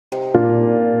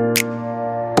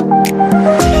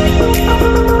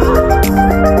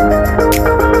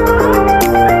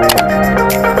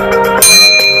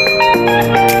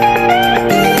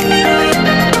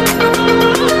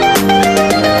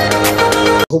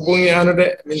hubungi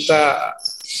minta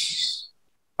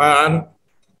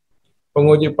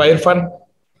penguji Pak Irfan.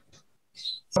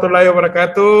 Warahmatullahi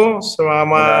wabarakatuh.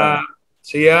 Selamat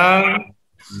siang.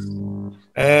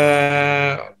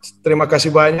 Terima kasih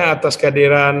banyak atas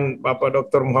kehadiran Bapak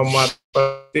Dr. Muhammad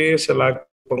Parti selaku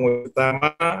penguji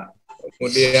utama.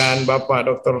 Kemudian Bapak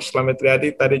Dr. Slamet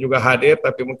Riyadi tadi juga hadir,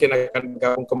 tapi mungkin akan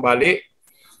bergabung kembali.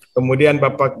 Kemudian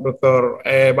Bapak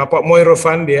Bapak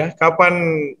Moirofan dia,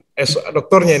 kapan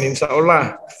doktornya ini? Insya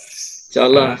Allah.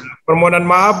 Permohonan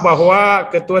maaf bahwa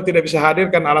ketua tidak bisa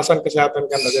hadir kan alasan kesehatan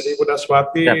kan. Jadi Ibu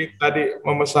Daswati tadi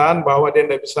memesan bahwa dia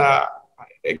tidak bisa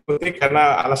ikuti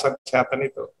karena alasan kesehatan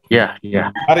itu.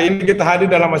 Hari ini kita hadir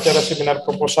dalam acara seminar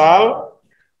proposal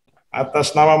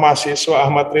atas nama mahasiswa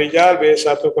Ahmad Rizal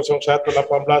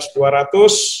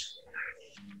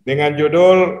B101-18-200 dengan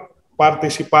judul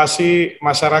Partisipasi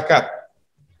Masyarakat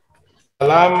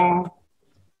dalam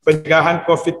Pencegahan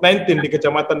COVID-19 di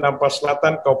Kecamatan Dampal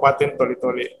Selatan, Kabupaten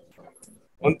Toli-Toli.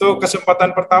 Untuk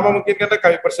kesempatan pertama mungkin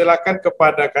kami persilakan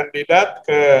kepada kandidat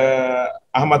ke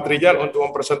Ahmad Rizal untuk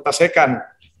mempresentasikan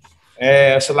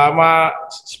selama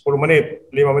 10 menit,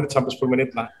 5 menit sampai 10 menit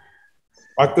lah.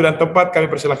 Waktu dan tempat kami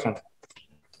persilakan.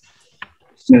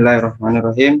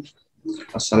 Bismillahirrahmanirrahim.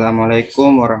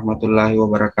 Assalamualaikum warahmatullahi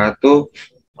wabarakatuh.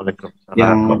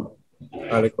 Yang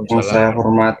saya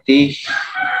hormati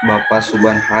Bapak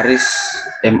Subhan Haris,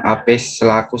 MAP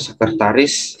selaku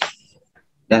sekretaris,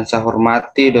 dan saya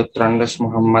hormati Dr. Andes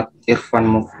Muhammad Irfan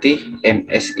Mufti,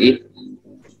 MSI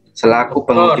selaku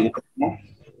penguji utama,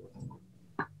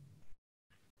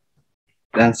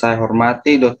 dan saya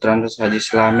hormati Dr. Andes Haji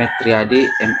Slamet Riyadi,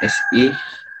 MSI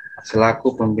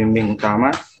selaku pembimbing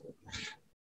utama,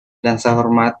 dan saya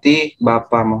hormati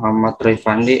Bapak Muhammad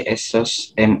Rifandi,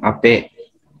 Esos, MAP.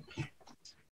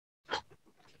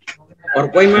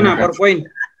 PowerPoint mana? PowerPoint.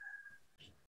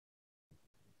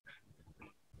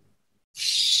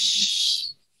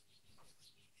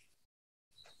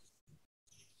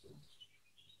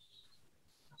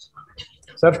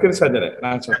 Saya pikir saja deh,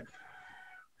 langsung.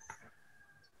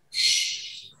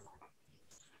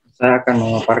 Saya akan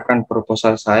memaparkan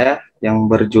proposal saya yang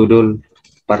berjudul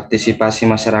Partisipasi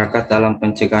Masyarakat dalam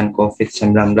Pencegahan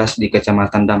COVID-19 di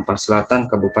Kecamatan Dampal Selatan,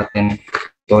 Kabupaten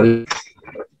Toli.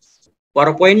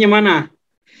 PowerPoint-nya mana?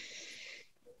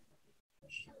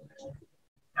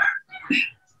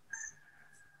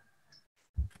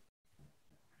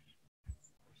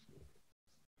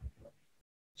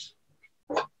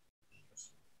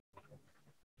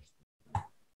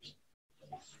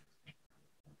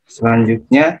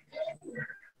 Selanjutnya,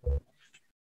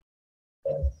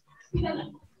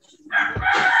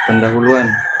 pendahuluan.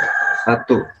 1.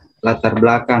 Latar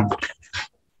belakang.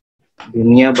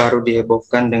 Dunia baru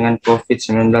dihebohkan dengan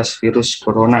COVID-19 virus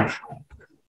corona.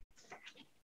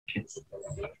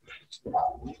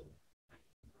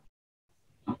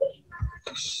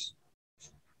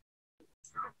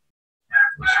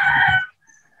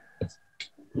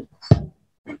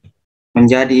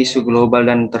 Menjadi isu global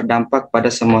dan terdampak pada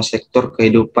semua sektor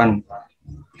kehidupan.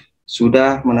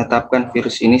 Sudah menetapkan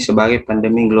virus ini sebagai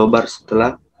pandemi global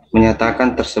setelah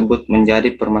menyatakan tersebut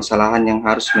menjadi permasalahan yang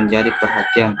harus menjadi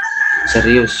perhatian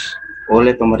serius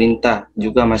oleh pemerintah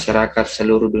juga masyarakat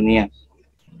seluruh dunia.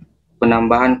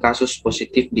 Penambahan kasus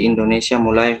positif di Indonesia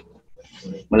mulai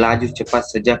melaju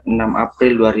cepat sejak 6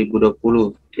 April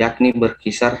 2020, yakni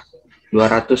berkisar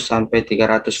 200 sampai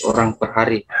 300 orang per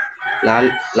hari,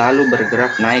 lalu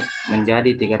bergerak naik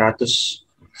menjadi 300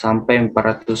 sampai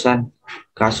 400-an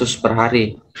kasus per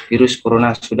hari. Virus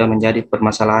corona sudah menjadi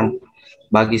permasalahan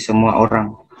bagi semua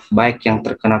orang, baik yang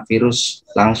terkena virus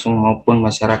langsung maupun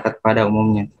masyarakat pada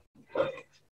umumnya.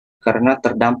 Karena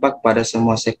terdampak pada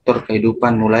semua sektor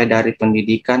kehidupan mulai dari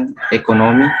pendidikan,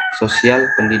 ekonomi,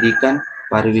 sosial, pendidikan,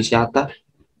 pariwisata,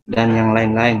 dan yang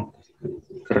lain-lain.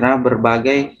 Karena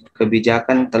berbagai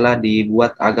kebijakan telah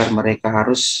dibuat agar mereka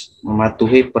harus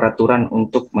mematuhi peraturan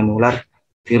untuk penularan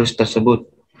virus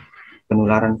tersebut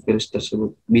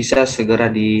bisa segera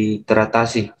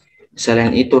diteratasi.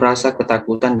 Selain itu, rasa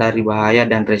ketakutan dari bahaya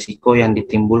dan resiko yang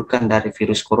ditimbulkan dari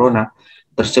virus corona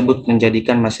tersebut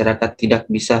menjadikan masyarakat tidak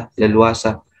bisa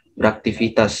leluasa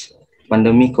beraktivitas.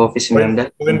 Pandemi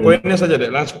COVID-19. Poin-poinnya saja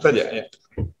deh, langsung saja ya.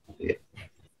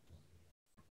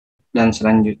 Dan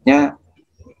selanjutnya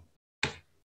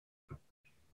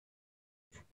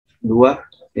 2,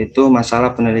 itu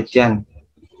masalah penelitian.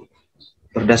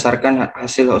 Berdasarkan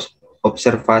hasil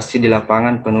observasi di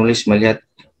lapangan, penulis melihat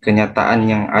kenyataan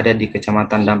yang ada di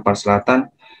Kecamatan Dampal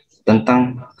Selatan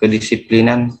tentang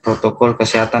kedisiplinan protokol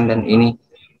kesehatan, dan ini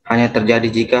hanya terjadi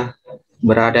jika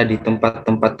berada di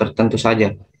tempat-tempat tertentu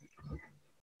saja.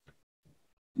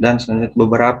 Dan selanjutnya,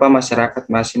 beberapa masyarakat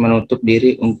masih menutup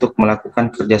diri untuk melakukan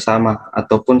kerjasama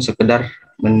ataupun sekedar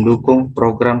mendukung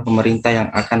program pemerintah yang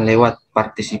akan lewat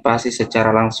partisipasi secara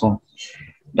langsung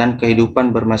dan kehidupan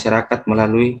bermasyarakat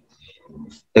melalui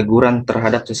teguran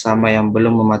terhadap sesama yang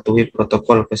belum mematuhi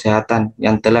protokol kesehatan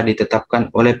yang telah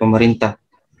ditetapkan oleh pemerintah.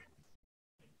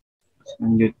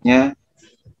 Selanjutnya,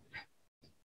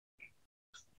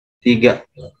 3.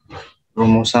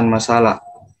 Rumusan masalah.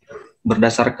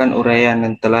 Berdasarkan uraian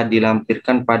yang telah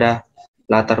dilampirkan pada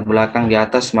latar belakang di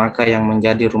atas, maka yang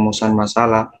menjadi rumusan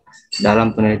masalah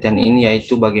dalam penelitian ini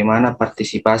yaitu bagaimana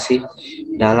partisipasi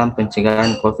dalam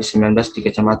pencegahan COVID-19 di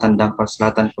Kecamatan Dampal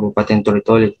Selatan, Kabupaten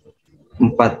Toli-Toli.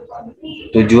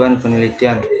 4. Tujuan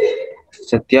penelitian.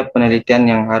 Setiap penelitian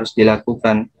yang harus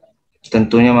dilakukan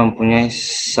tentunya mempunyai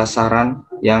sasaran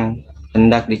yang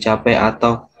hendak dicapai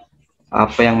atau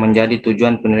apa yang menjadi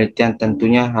tujuan penelitian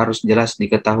tentunya harus jelas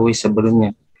diketahui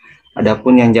sebelumnya.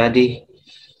 Adapun yang jadi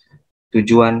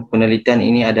tujuan penelitian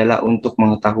ini adalah untuk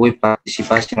mengetahui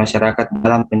partisipasi masyarakat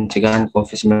dalam pencegahan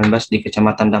COVID-19 di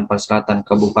Kecamatan Dampal Selatan,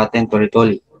 Kabupaten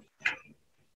Toli-Toli.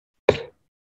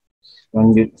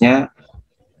 Selanjutnya,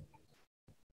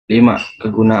 5.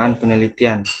 Kegunaan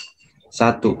penelitian.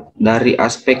 1. Dari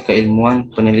aspek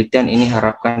keilmuan, penelitian ini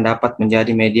harapkan dapat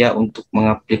menjadi media untuk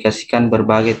mengaplikasikan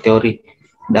berbagai teori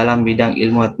dalam bidang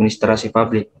ilmu administrasi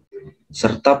publik,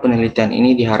 serta penelitian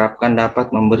ini diharapkan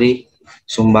dapat memberi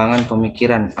sumbangan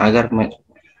pemikiran agar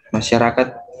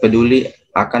masyarakat peduli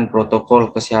akan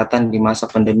protokol kesehatan di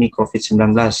masa pandemi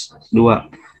COVID-19.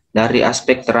 2. Dari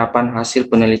aspek terapan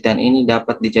hasil penelitian ini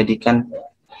dapat dijadikan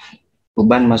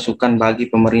beban masukan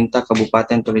bagi pemerintah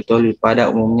Kabupaten Toli-Toli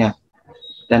pada umumnya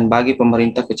dan bagi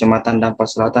pemerintah Kecamatan Dampal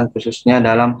Selatan khususnya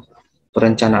dalam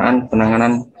perencanaan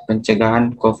penanganan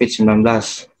pencegahan COVID-19.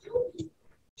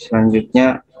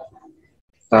 Selanjutnya,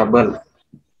 tabel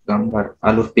gambar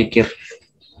alur pikir.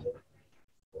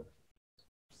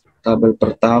 Tabel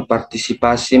pertama,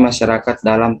 partisipasi masyarakat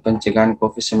dalam pencegahan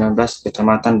COVID-19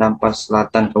 Kecamatan Dampal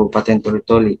Selatan, Kabupaten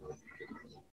Toli-Toli.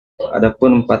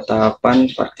 Adapun 4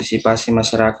 tahapan partisipasi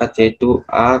masyarakat yaitu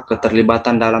A.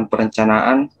 Keterlibatan dalam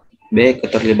perencanaan, B.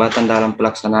 Keterlibatan dalam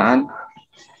pelaksanaan,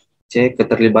 C.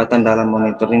 Keterlibatan dalam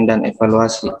monitoring dan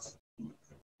evaluasi,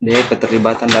 D.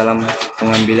 Keterlibatan dalam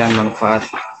pengambilan manfaat.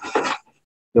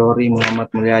 Teori Muhammad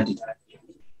Mulyadi.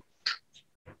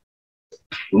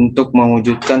 Untuk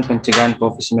mewujudkan pencegahan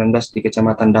COVID-19 di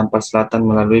Kecamatan Dampal Selatan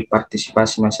melalui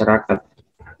partisipasi masyarakat.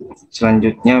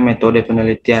 Selanjutnya, metode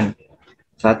penelitian.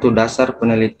 1. Dasar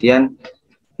penelitian.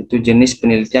 Itu jenis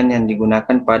penelitian yang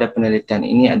digunakan pada penelitian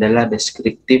ini adalah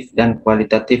deskriptif dan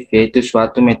kualitatif, yaitu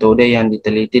suatu metode yang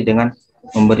diteliti dengan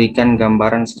memberikan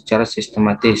gambaran secara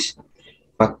sistematis,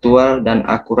 faktual, dan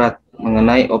akurat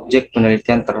mengenai objek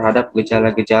penelitian terhadap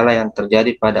gejala-gejala yang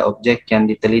terjadi pada objek yang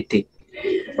diteliti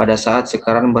pada saat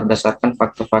sekarang berdasarkan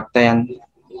fakta-fakta yang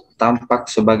tampak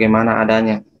sebagaimana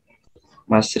adanya.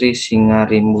 Masri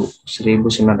Singarimbu,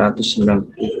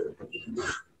 1990.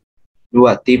 2.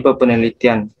 Tipe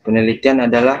penelitian. Penelitian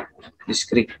adalah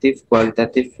deskriptif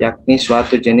kualitatif, yakni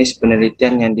suatu jenis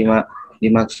penelitian yang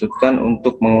dimaksudkan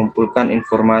untuk mengumpulkan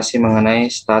informasi mengenai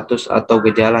status atau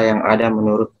gejala yang ada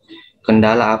menurut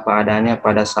kendala apa adanya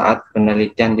pada saat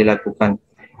penelitian dilakukan.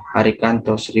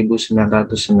 Arikanto,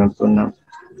 1996.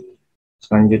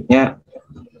 Selanjutnya,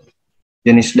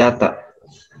 jenis data.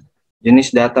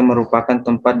 Jenis data merupakan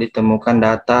tempat ditemukan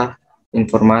data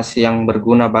informasi yang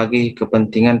berguna bagi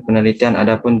kepentingan penelitian.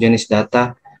 Adapun jenis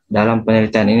data dalam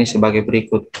penelitian ini sebagai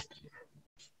berikut.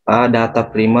 A. Data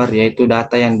primer, yaitu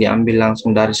data yang diambil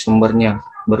langsung dari sumbernya,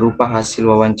 berupa hasil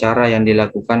wawancara yang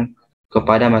dilakukan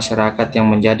kepada masyarakat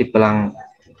yang menjadi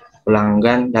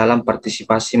pelanggan dalam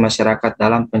partisipasi masyarakat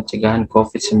dalam pencegahan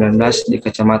COVID-19 di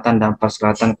Kecamatan Dampal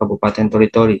Selatan, Kabupaten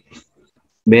Toli-Toli.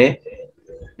 B.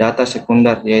 Data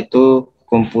sekunder, yaitu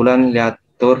kumpulan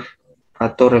literatur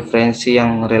atau referensi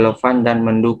yang relevan dan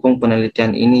mendukung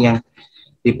penelitian ini yang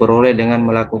diperoleh dengan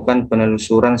melakukan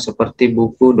penelusuran seperti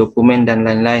buku, dokumen, dan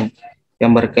lain-lain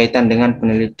yang berkaitan dengan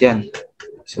penelitian.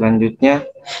 Selanjutnya,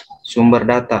 sumber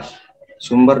data.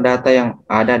 Sumber data yang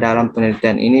ada dalam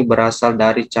penelitian ini berasal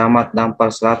dari Camat Dampal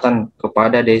Selatan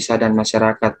kepada desa dan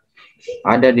masyarakat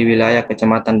ada di wilayah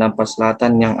Kecamatan Dampal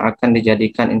Selatan yang akan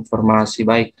dijadikan informasi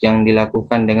baik yang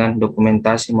dilakukan dengan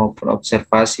dokumentasi maupun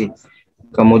observasi.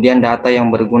 Kemudian data yang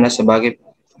berguna sebagai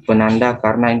penanda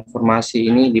karena informasi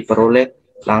ini diperoleh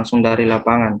langsung dari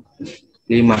lapangan.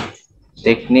 5.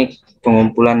 Teknik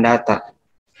pengumpulan data.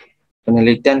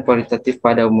 Penelitian kualitatif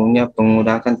pada umumnya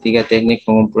menggunakan 3 teknik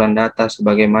pengumpulan data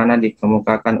sebagaimana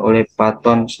dikemukakan oleh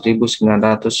Patton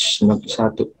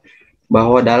 1991.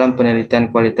 bahwa dalam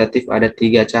penelitian kualitatif ada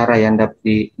 3 cara yang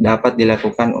dapat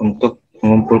dilakukan untuk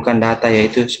mengumpulkan data,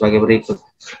 yaitu sebagai berikut.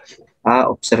 A.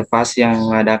 Observasi yang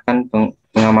mengadakan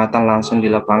pengamatan langsung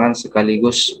di lapangan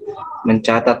sekaligus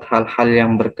mencatat hal-hal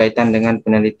yang berkaitan dengan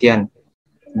penelitian.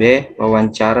 B.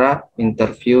 Wawancara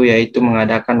interview, yaitu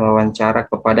mengadakan wawancara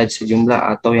kepada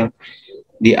sejumlah atau yang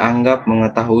dianggap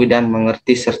mengetahui dan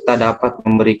mengerti serta dapat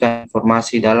memberikan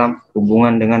informasi dalam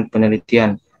hubungan dengan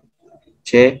penelitian.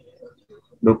 C.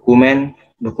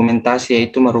 Dokumentasi,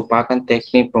 yaitu merupakan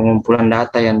teknik pengumpulan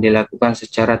data yang dilakukan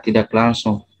secara tidak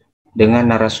langsung dengan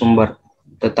narasumber,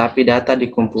 tetapi data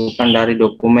dikumpulkan dari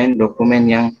dokumen-dokumen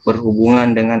yang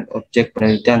berhubungan dengan objek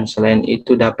penelitian. Selain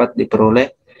itu dapat diperoleh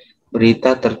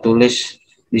berita tertulis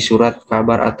di surat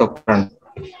kabar atau koran.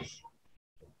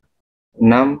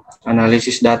 6.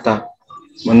 Analisis data.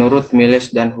 Menurut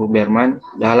Miles dan Huberman,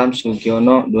 dalam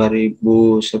Sugiono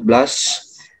 2011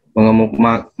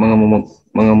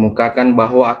 mengemukakan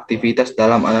bahwa aktivitas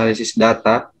dalam analisis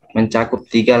data mencakup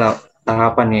 3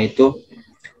 tahapan, yaitu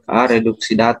A.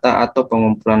 Reduksi data atau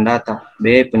pengumpulan data,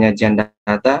 B. Penyajian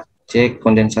data, C.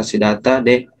 Kondensasi data,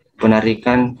 D.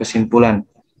 Penarikan kesimpulan.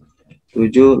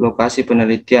 7. Lokasi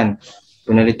penelitian.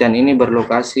 Penelitian ini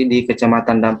berlokasi di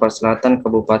Kecamatan Dampal Selatan,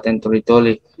 Kabupaten Tolito.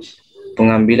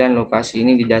 Pengambilan lokasi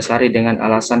ini didasari dengan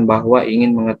alasan bahwa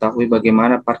ingin mengetahui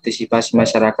bagaimana partisipasi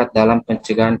masyarakat dalam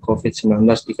pencegahan COVID-19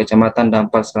 di Kecamatan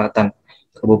Dampal Selatan,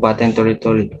 Kabupaten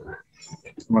Tolito.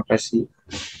 Terima kasih.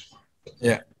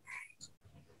 Ya,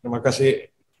 terima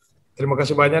kasih. Terima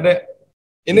kasih banyak, Dek.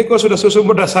 Ini kok sudah susun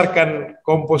berdasarkan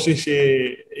komposisi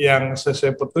yang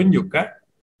sesuai petunjuk, kan?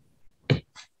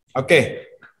 Oke.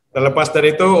 Terlepas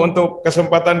dari itu, untuk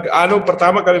kesempatan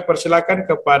pertama kami persilakan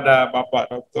kepada Bapak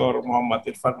Dr. Muhammad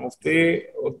Irfan Mufti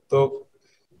untuk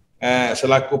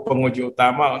selaku penguji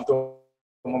utama untuk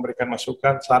memberikan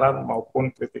masukan, saran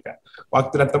maupun kritikan.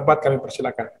 Waktu dan tempat kami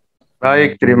persilakan.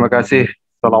 Baik, terima kasih.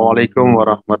 Assalamualaikum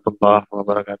warahmatullahi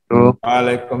wabarakatuh.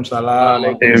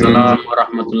 Waalaikumsalam. Waalaikumsalam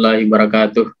warahmatullahi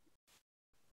wabarakatuh.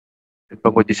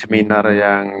 Penguji seminar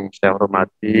yang saya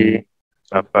hormati,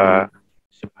 Bapak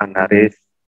Subhan Haris,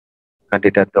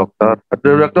 kandidat dokter.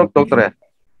 Dokter ya?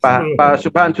 Pak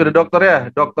Subhan sudah dokter ya?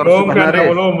 Dokter Belum, Subhan Haris.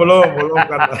 Belum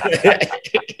kan.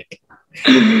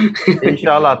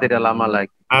 Insya Allah tidak lama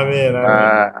lagi. Amin.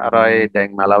 Pak Roy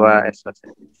Deng Malawa,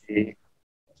 SOCMC,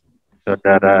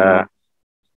 Saudara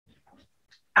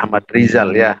Ahmad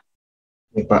Rizal ya.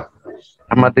 Ya, Pak.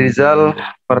 Ahmad Rizal,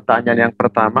 pertanyaan yang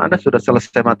pertama, Anda sudah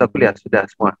selesai mata kuliah? Sudah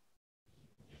semua?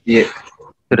 Iya.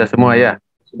 Sudah semua ya?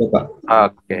 Sudah, Pak.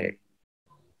 Oke.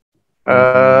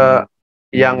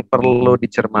 Yang perlu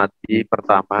dicermati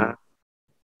pertama,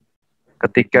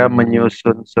 ketika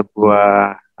menyusun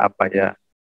sebuah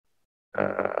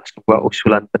sebuah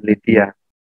usulan penelitian,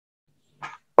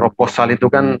 proposal itu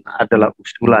kan adalah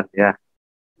usulan ya.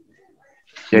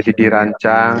 Jadi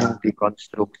dirancang,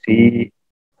 dikonstruksi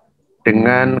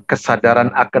dengan kesadaran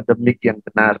akademik yang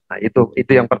benar. Nah, itu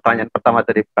yang pertanyaan pertama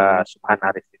dari Pak Subhan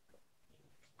Haris.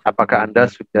 Apakah Anda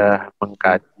sudah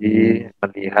mengkaji,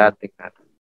 melihat dengan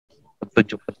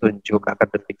petunjuk-petunjuk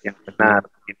akademik yang benar,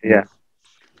 gitu ya?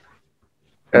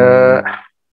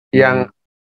 Yang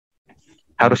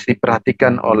harus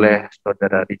diperhatikan oleh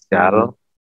Saudara Rizal,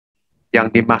 yang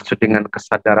dimaksud dengan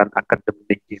kesadaran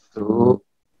akademik itu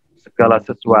segala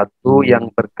sesuatu yang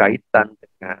berkaitan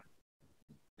dengan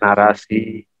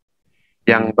narasi,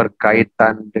 yang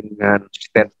berkaitan dengan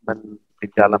statement di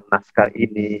dalam naskah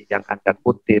ini yang Anda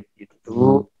kutip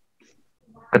itu,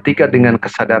 ketika dengan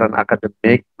kesadaran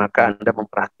akademik, maka Anda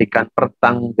memperhatikan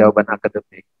pertanggungjawaban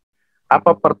akademik.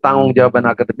 Apa pertanggungjawaban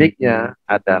akademiknya?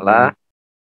 Adalah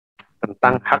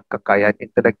tentang hak kekayaan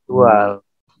intelektual.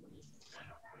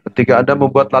 Ketika Anda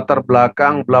membuat latar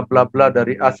belakang bla bla bla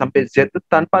dari A sampai Z itu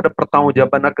tanpa ada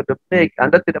pertanggungjawaban akademik,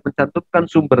 Anda tidak mencantumkan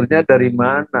sumbernya dari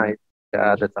mana, itu tidak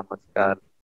ada sama sekali.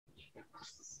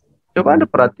 Coba Anda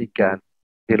perhatikan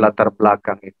di latar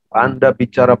belakang itu. Anda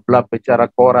bicara blog, bicara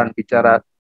koran, bicara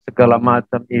segala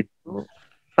macam itu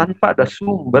tanpa ada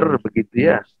sumber, begitu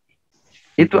ya.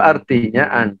 Itu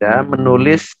artinya Anda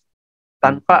menulis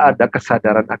tanpa ada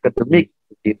kesadaran akademik,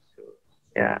 begitu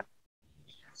ya.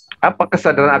 Apa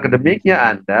kesadaran akademiknya?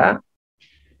 Anda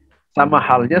sama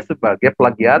halnya sebagai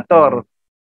plagiator,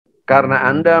 karena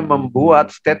Anda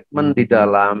membuat statement di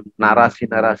dalam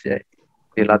narasi-narasi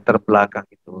di latar belakang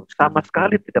itu sama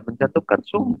sekali tidak mencantumkan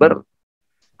sumber.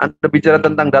 Anda bicara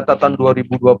tentang data tahun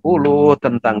 2020,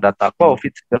 tentang data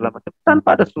COVID segala macam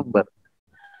tanpa ada sumber.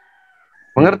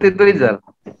 Mengerti itu, Rizal?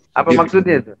 Apa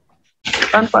maksudnya itu?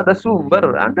 Tanpa ada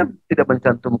sumber, Anda tidak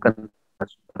mencantumkan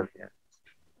sumbernya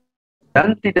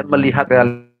dan tidak melihat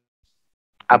realitas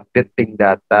updating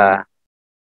data.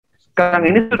 Sekarang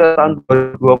ini sudah tahun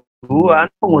 2020-an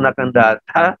menggunakan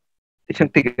data yang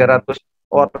 300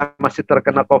 orang masih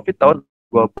terkena COVID tahun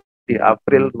 20 di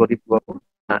April 2020.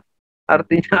 Nah,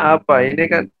 artinya apa? Ini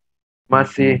kan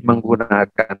masih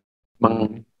menggunakan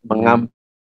mengambil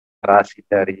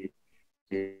dari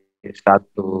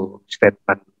satu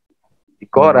statement di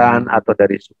koran atau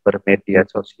dari sumber media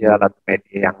sosial atau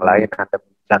media yang lain Anda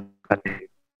mencantumkan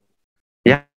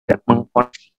yang tidak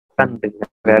mengkonsisten dengan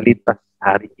realitas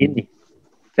hari ini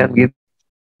kan gitu.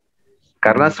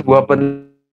 Karena sebuah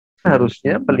penelitian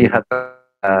harusnya melihat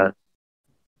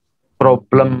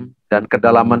problem dan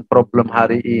kedalaman problem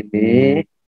hari ini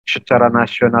secara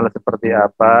nasional seperti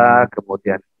apa,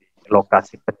 kemudian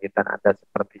lokasi penelitian Anda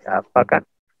seperti apa, kan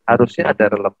harusnya ada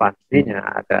relevansinya,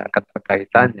 ada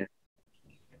keterkaitannya.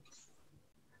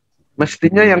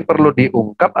 Mestinya yang perlu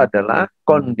diungkap adalah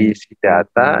kondisi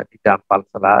data di Dampal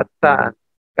Selatan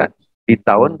kan di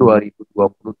tahun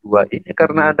 2022 ini,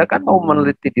 karena Anda kan mau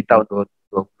meneliti di tahun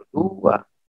 2022.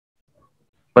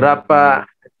 Berapa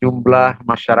jumlah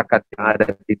masyarakat yang ada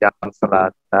di Dampal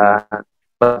Selatan,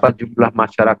 berapa jumlah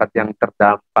masyarakat yang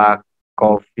terdampak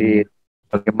COVID,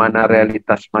 bagaimana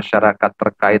realitas masyarakat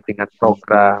terkait dengan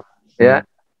program, ya,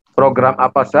 program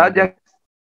apa saja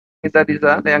kita di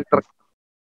sana yang terkait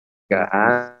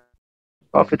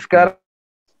COVID sekarang.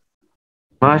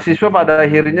 Mahasiswa pada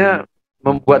akhirnya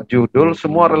membuat judul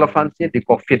semua relevansinya di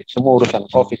COVID, semua urusan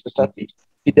COVID, tetapi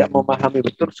tidak memahami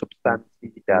betul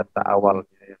substansi data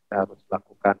awalnya yang saya harus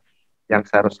lakukan, yang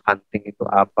saya harus hunting itu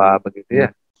apa, begitu ya.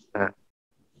 Nah,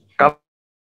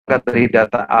 kalau dari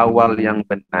data awal yang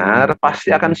benar,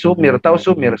 pasti akan sumir. Tahu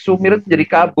sumir? Sumir itu jadi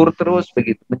kabur terus,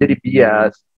 begitu, menjadi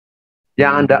bias.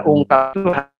 Yang Anda ungkap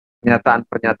itu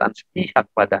pernyataan-pernyataan sepihak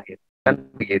pada akhirnya, kan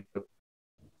begitu.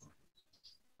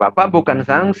 Bapak bukan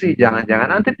sanksi,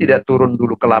 jangan-jangan nanti tidak turun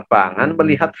dulu ke lapangan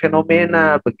melihat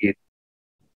fenomena begitu.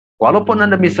 Walaupun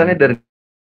Anda misalnya dari,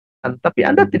 tapi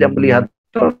Anda tidak melihat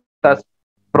realitas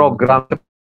program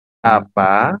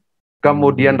apa,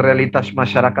 kemudian realitas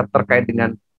masyarakat terkait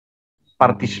dengan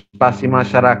partisipasi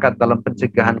masyarakat dalam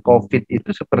pencegahan COVID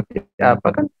itu seperti apa,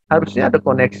 kan harusnya ada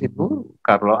koneksi dulu.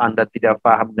 Kalau Anda tidak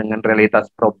paham dengan realitas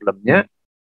problemnya,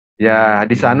 ya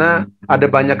di sana ada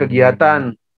banyak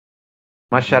kegiatan,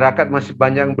 masyarakat masih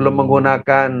banyak yang belum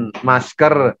menggunakan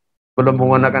masker, belum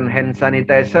menggunakan hand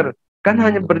sanitizer, kan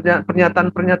hanya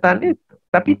pernyataan-pernyataan itu,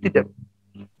 tapi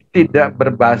tidak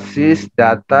berbasis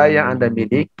data yang Anda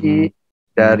miliki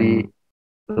dari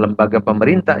lembaga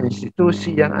pemerintah,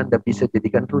 institusi yang Anda bisa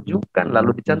jadikan rujukan,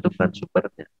 lalu dicantumkan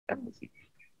sumbernya. Kan?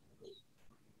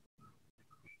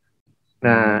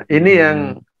 Nah, ini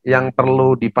yang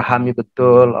perlu dipahami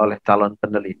betul oleh calon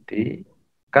peneliti.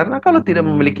 Karena kalau tidak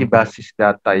memiliki basis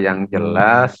data yang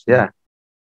jelas, ya,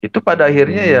 itu pada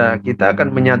akhirnya ya kita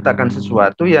akan menyatakan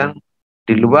sesuatu yang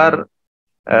di luar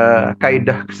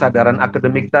kaidah kesadaran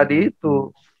akademik tadi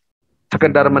itu.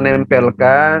 Sekedar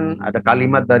menempelkan, ada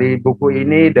kalimat dari buku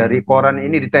ini, dari koran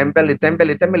ini, ditempel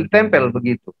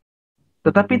begitu.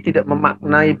 Tetapi tidak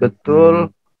memaknai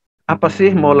betul apa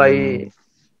sih mulai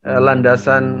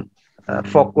landasan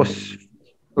fokus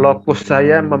lokus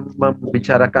saya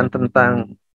membicarakan tentang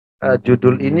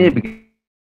judul ini.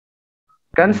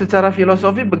 Kan secara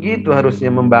filosofi begitu harusnya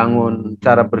membangun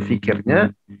cara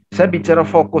berpikirnya. Saya bicara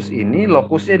fokus ini,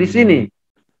 lokusnya di sini.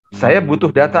 Saya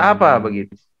butuh data apa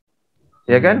begitu.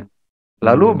 Ya kan?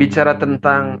 Lalu bicara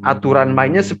tentang aturan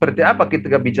mainnya seperti apa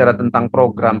ketika bicara tentang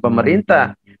program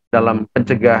pemerintah dalam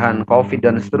pencegahan COVID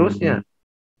dan seterusnya.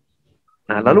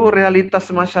 Nah, lalu realitas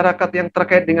masyarakat yang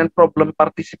terkait dengan problem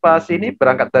partisipasi ini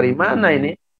berangkat dari mana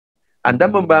ini? Anda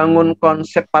membangun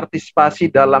konsep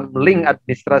partisipasi dalam link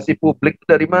administrasi publik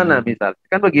dari mana misalnya?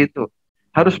 Kan begitu.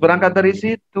 Harus berangkat dari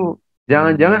situ.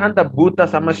 Jangan-jangan Anda buta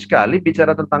sama sekali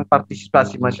bicara tentang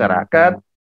partisipasi masyarakat,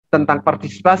 tentang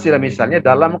partisipasi lah misalnya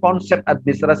dalam konsep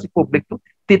administrasi publik itu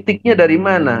titiknya dari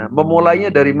mana,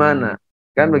 memulainya dari mana,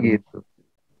 kan begitu.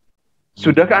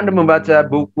 Sudahkah Anda membaca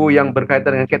buku yang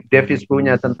berkaitan dengan Kab Davis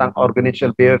punya tentang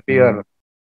organizational behavior?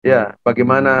 Ya,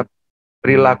 bagaimana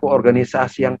perilaku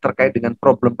organisasi yang terkait dengan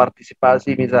problem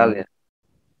partisipasi misalnya.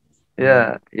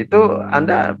 Ya, itu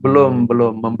Anda belum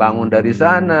membangun dari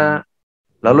sana.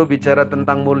 Lalu bicara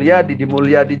tentang Mulyadi, di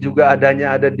Mulyadi juga ada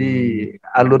di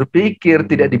alur pikir,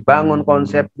 tidak dibangun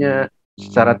konsepnya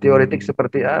secara teoretik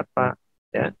seperti apa,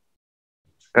 ya.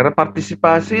 Karena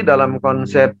partisipasi dalam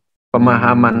konsep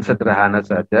pemahaman sederhana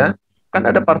saja, kan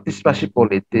ada partisipasi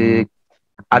politik,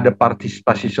 ada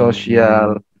partisipasi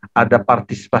sosial, ada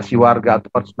partisipasi warga atau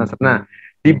partisipasi. Nah,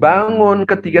 dibangun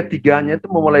ketiga-tiganya itu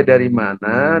memulai dari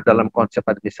mana dalam konsep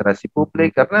administrasi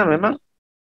publik, karena memang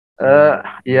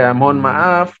Ya mohon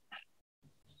maaf,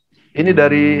 ini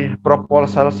dari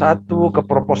proposal 1 ke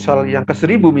proposal yang ke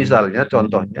 1000 misalnya,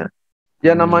 contohnya,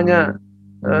 ya namanya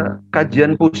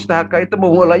kajian pustaka itu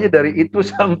memulainya dari itu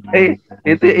sampai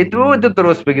itu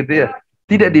terus begitu ya.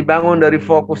 Tidak dibangun dari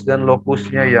fokus dan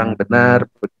lokusnya yang benar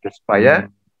begitu, supaya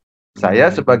saya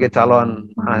sebagai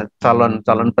calon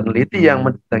peneliti yang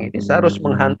tentang ini, saya harus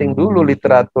menghunting dulu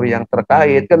literatur yang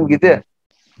terkait, kan begitu ya,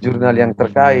 jurnal yang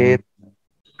terkait.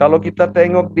 Kalau kita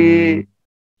tengok di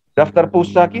daftar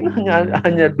pustaka ini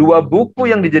hanya 2 buku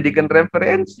yang dijadikan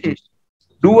referensi.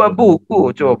 2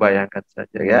 buku, coba bayangkan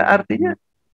saja ya. Artinya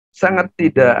sangat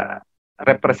tidak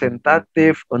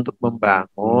representatif untuk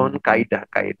membangun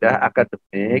kaidah-kaidah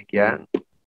akademik yang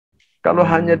kalau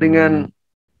hanya dengan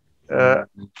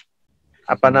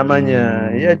apa namanya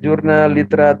ya, jurnal,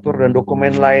 literatur, dan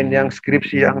dokumen lain yang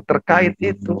skripsi yang terkait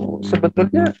itu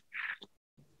sebetulnya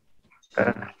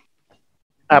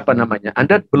apa namanya,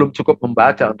 Anda belum cukup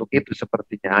membaca untuk itu,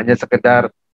 sepertinya hanya sekedar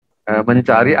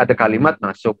mencari ada kalimat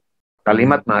masuk,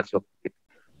 gitu.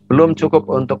 Belum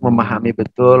cukup untuk memahami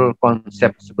betul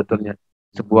konsep sebetulnya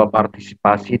sebuah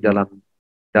partisipasi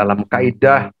dalam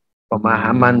kaidah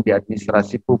pemahaman di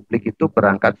administrasi publik itu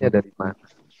berangkatnya dari mana.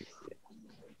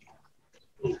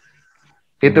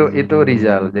 Itu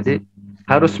Rizal. Jadi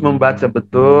harus membaca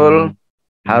betul,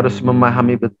 harus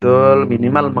memahami betul,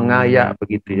 minimal mengayak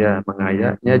begitu ya.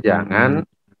 Mengayaknya jangan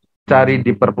cari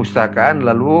di perpustakaan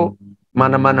lalu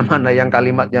mana yang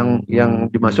kalimat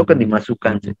yang dimasukkan.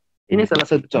 Ini salah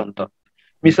satu contoh.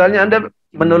 Misalnya Anda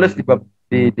menulis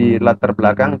di latar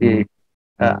belakang di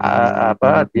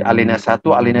di alinea 1,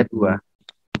 alinea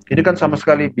 2. Ini kan sama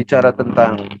sekali bicara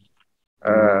tentang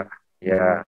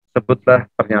ya, sebutlah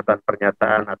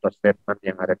pernyataan-pernyataan atau statement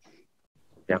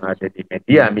yang ada di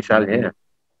media misalnya.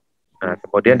 Nah,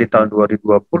 kemudian di tahun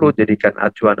 2020 jadikan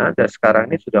acuan Anda.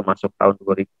 Sekarang ini sudah masuk tahun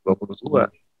 2022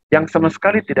 yang sama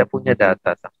sekali tidak punya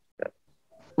data.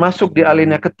 Masuk di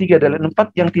alinea ketiga dan 4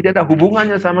 yang tidak ada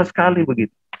hubungannya sama sekali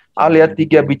begitu. Alinea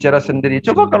 3 bicara sendiri.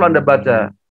 Coba kalau Anda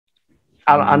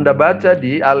baca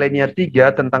di alinea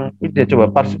 3 tentang itu,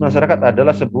 coba partisipasi masyarakat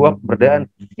adalah sebuah pemberdayaan.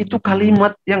 Itu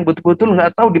kalimat yang betul-betul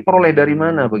nggak tahu diperoleh dari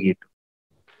mana begitu.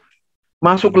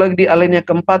 Masuk lagi di alinea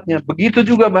keempatnya, begitu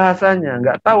juga bahasanya,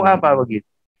 nggak tahu apa begitu.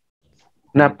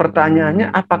 Nah, pertanyaannya,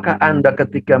 apakah Anda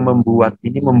ketika membuat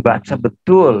ini membaca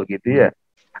betul gitu ya?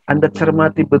 Anda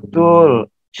cermati betul,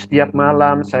 setiap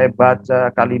malam saya baca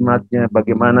kalimatnya,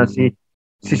 bagaimana sih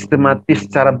sistematis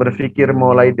cara berpikir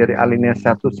mulai dari alinea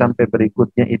 1 sampai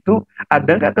berikutnya itu,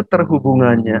 ada nggak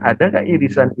keterhubungannya, ada nggak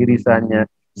irisan-irisannya,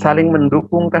 saling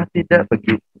mendukungkah, tidak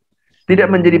begitu. Tidak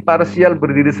menjadi parsial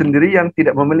berdiri sendiri yang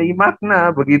tidak memiliki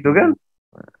makna, begitu kan?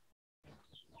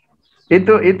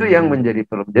 Itu yang menjadi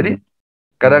problem. Jadi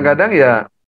kadang-kadang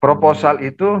ya proposal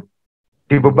itu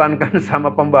dibebankan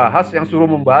sama pembahas yang suruh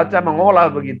membaca, mengolah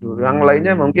begitu. Yang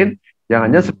lainnya mungkin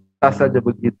jangannya sepatah saja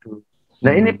begitu.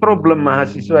 Nah, ini problem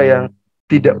mahasiswa yang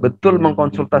tidak betul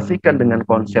mengkonsultasikan dengan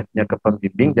konsepnya ke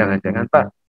pembimbing. Jangan-jangan, Pak,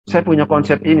 saya punya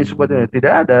konsep ini, sebetulnya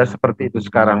tidak ada seperti itu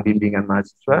sekarang bimbingan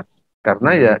mahasiswa,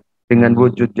 karena ya dengan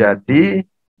wujud jadi,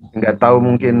 nggak tahu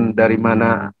mungkin dari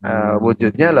mana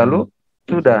wujudnya, lalu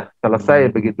sudah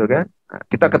selesai begitu kan. Nah,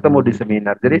 kita ketemu di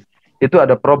seminar. Jadi itu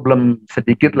ada problem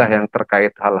sedikit lah yang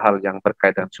terkait hal-hal yang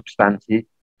berkaitan substansi,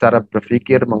 cara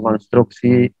berpikir,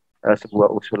 mengkonstruksi sebuah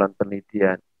usulan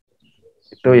penelitian.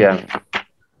 Itu yang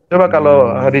coba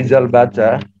kalau Rizal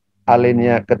baca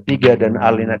alinea ketiga dan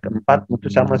alinea keempat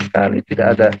itu sama sekali tidak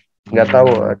ada, nggak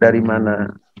tahu dari mana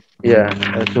ya,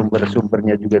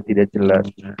 sumber-sumbernya juga tidak jelas.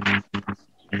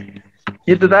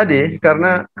 Itu tadi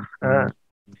karena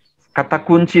kata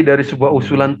kunci dari sebuah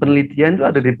usulan penelitian itu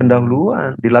ada di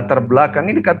pendahuluan, di latar belakang.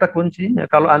 Ini kata kuncinya.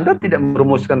 Kalau Anda tidak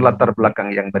merumuskan latar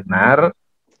belakang yang benar,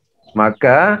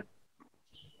 maka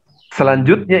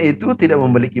selanjutnya itu tidak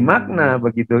memiliki makna,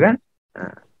 begitu kan?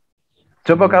 Nah,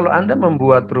 coba kalau Anda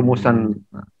membuat rumusan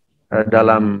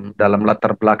dalam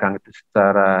latar belakang itu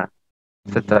secara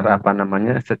apa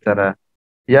namanya?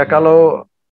 Ya kalau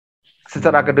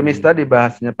secara akademis tadi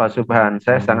bahasnya Pak Subhan,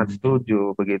 saya sangat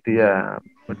setuju begitu ya,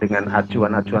 dengan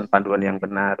acuan-acuan panduan yang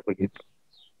benar begitu.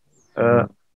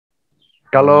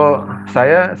 Kalau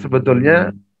saya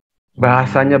sebetulnya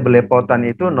bahasanya belepotan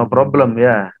itu no problem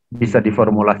ya, bisa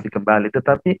diformulasi kembali,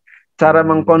 tetapi cara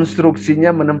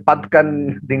mengkonstruksinya,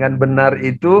 menempatkan dengan benar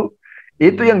itu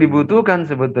yang dibutuhkan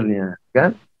sebetulnya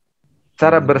kan.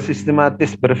 Cara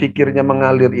bersistematis berpikirnya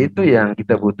mengalir itu yang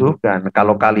kita butuhkan.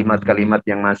 Kalau kalimat-kalimat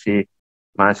yang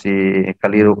masih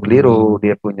keliru-keliru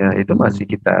dia punya, itu masih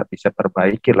kita bisa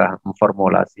perbaiki lah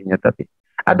formulasinya, tapi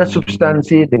ada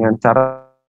substansi dengan cara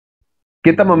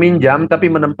kita meminjam tapi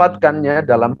menempatkannya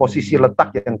dalam posisi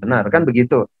letak yang benar, kan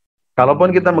begitu.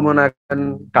 Kalaupun kita menggunakan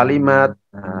kalimat,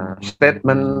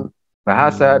 statement,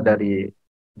 bahasa dari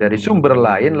sumber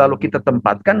lain, lalu kita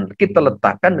tempatkan, kita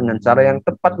letakkan dengan cara yang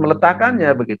tepat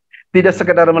meletakkannya begitu. Tidak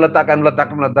sekedar meletakkan,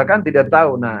 tidak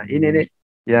tahu. Nah, ini nih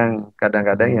yang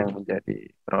kadang-kadang yang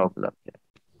menjadi problem.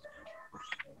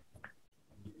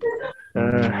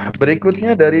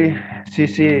 Berikutnya dari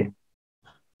sisi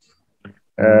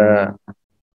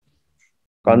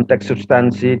konteks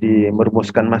substansi di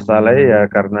merumuskan masalah, ya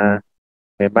karena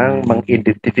memang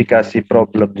mengidentifikasi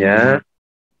problemnya,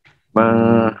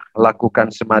 melakukan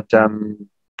semacam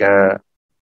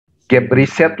gap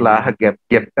riset lah,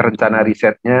 gap rencana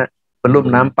risetnya belum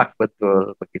nampak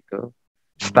betul begitu.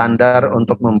 Standar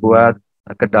untuk membuat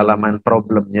kedalaman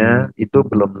problemnya itu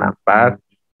belum nampak,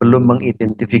 belum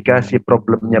mengidentifikasi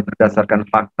problemnya berdasarkan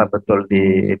fakta betul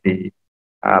di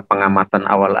pengamatan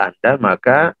awal Anda,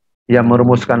 maka yang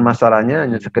merumuskan masalahnya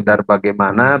hanya sekedar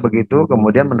bagaimana begitu,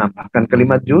 kemudian menambahkan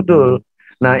kalimat judul.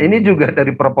 Nah, ini juga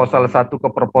dari proposal 1 ke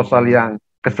proposal yang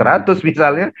ke-100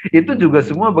 misalnya, itu juga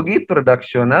semua begitu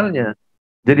redaksionalnya.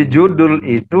 Jadi judul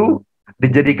itu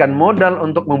dijadikan modal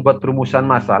untuk membuat rumusan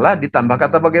masalah, ditambah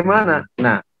kata bagaimana.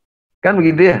 Nah, kan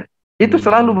begitu ya. Itu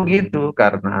selalu begitu.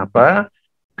 Karena apa?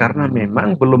 Karena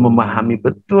memang belum memahami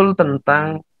betul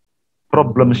tentang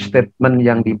problem statement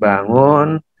yang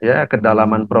dibangun, ya,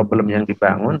 kedalaman problem yang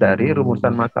dibangun dari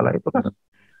rumusan masalah itu kan.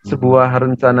 Sebuah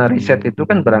rencana riset itu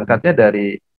kan berangkatnya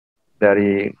dari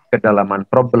kedalaman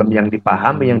problem yang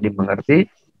dipahami, yang dimengerti,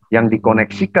 yang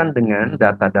dikoneksikan dengan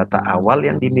data-data awal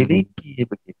yang dimiliki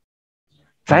begitu.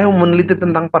 Saya mau meneliti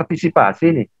tentang partisipasi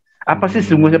nih. Apa sih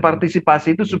sesungguhnya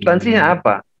partisipasi itu, substansinya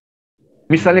apa?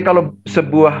 Misalnya kalau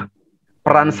sebuah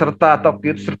peran serta atau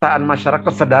keikutsertaan masyarakat,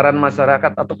 kesadaran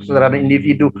masyarakat atau kesadaran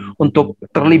individu untuk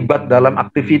terlibat dalam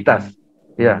aktivitas,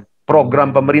 ya, program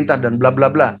pemerintah dan bla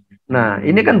bla bla. Nah,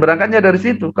 ini kan berangkatnya dari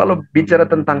situ. Kalau bicara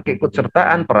tentang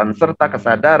keikutsertaan, peran serta,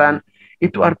 kesadaran,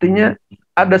 itu artinya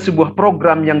ada sebuah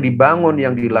program yang dibangun,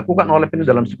 yang dilakukan oleh ini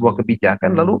dalam sebuah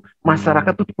kebijakan, lalu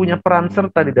masyarakat itu punya peran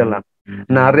serta di dalam.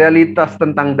 Nah, realitas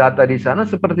tentang data di sana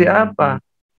seperti apa?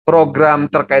 Program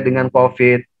terkait dengan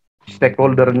COVID,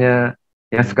 stakeholdernya,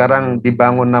 yang sekarang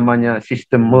dibangun namanya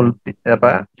sistem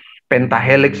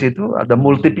pentahelix, itu ada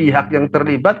multi pihak yang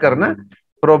terlibat karena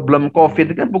problem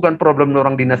COVID kan bukan problem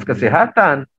orang dinas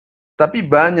kesehatan, tapi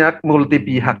banyak multi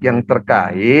pihak yang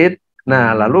terkait.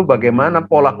 Nah, lalu bagaimana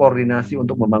pola koordinasi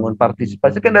untuk membangun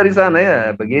partisipasi, kan dari sana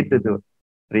ya, begitu tuh,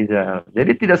 Rizal.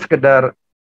 Jadi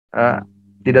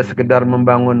tidak sekedar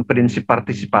membangun prinsip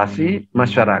partisipasi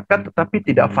masyarakat, tetapi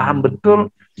tidak paham betul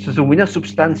sesungguhnya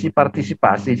substansi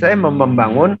partisipasi. Saya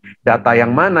membangun data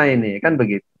yang mana ini, kan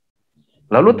begitu.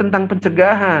 Lalu tentang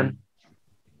pencegahan,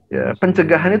 ya,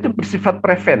 pencegahan itu bersifat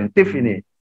preventif ini,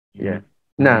 ya.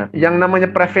 Nah, yang namanya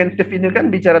preventif ini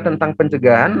kan bicara tentang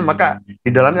pencegahan, maka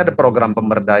di dalamnya ada program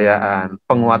pemberdayaan,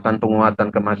 penguatan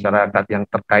ke masyarakat yang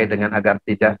terkait dengan agar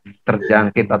tidak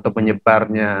terjangkit atau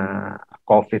menyebarnya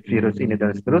COVID virus ini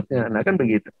dan seterusnya. Nah, kan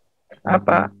begitu.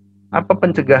 Apa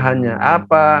pencegahannya?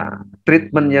 Apa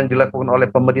treatment yang dilakukan oleh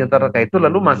pemerintah terkait itu,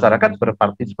 lalu masyarakat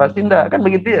berpartisipasi enggak? Kan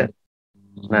begitu ya.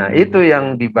 Nah, itu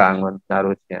yang dibangun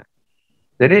seharusnya.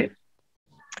 Jadi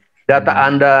data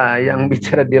Anda yang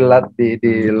bicara di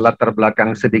latar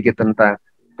belakang sedikit tentang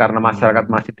karena masyarakat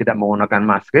masih tidak menggunakan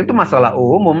masker, itu masalah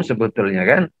umum sebetulnya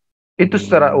kan. Itu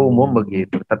secara umum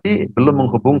begitu, tapi belum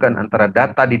menghubungkan antara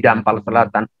data di Dampal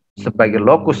Selatan sebagai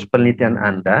lokus penelitian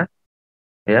Anda,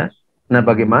 ya. Nah,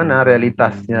 bagaimana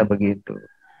realitasnya begitu?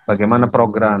 Bagaimana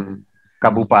program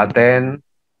kabupaten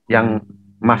yang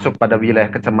masuk pada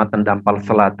wilayah kecamatan Dampal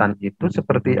Selatan itu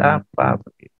seperti apa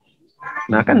begitu?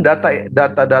 Nah, kan data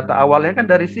awalnya kan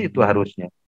dari situ harusnya.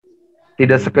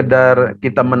 Tidak sekedar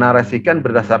kita menarasikan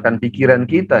berdasarkan pikiran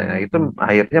kita, ya, itu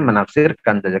akhirnya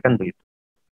menafsirkan saja, kan begitu.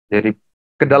 Jadi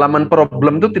kedalaman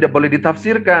problem itu tidak boleh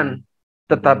ditafsirkan,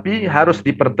 tetapi harus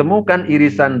dipertemukan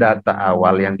irisan data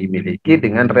awal yang dimiliki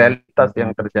dengan realitas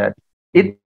yang terjadi.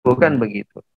 Itu bukan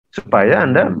begitu. Supaya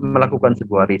Anda melakukan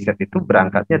sebuah riset itu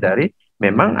berangkatnya dari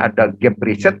memang ada gap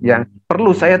riset yang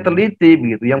perlu saya teliti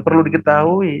begitu, yang perlu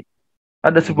diketahui.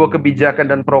 Ada sebuah kebijakan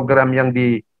dan program yang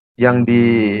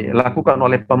dilakukan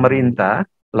oleh pemerintah,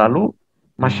 lalu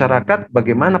masyarakat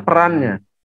bagaimana perannya?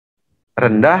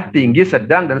 Rendah, tinggi,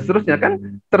 sedang, dan seterusnya,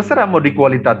 kan terserah mau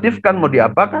dikualitatifkan, mau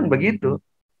diapakan begitu.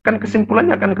 Kan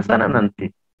kesimpulannya akan ke sana nanti.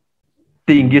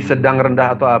 Tinggi, sedang,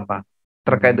 rendah atau apa?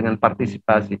 Terkait dengan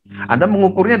partisipasi. Anda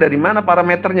mengukurnya dari mana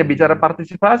parameternya bicara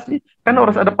partisipasi? Kan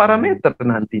harus ada parameter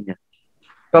nantinya.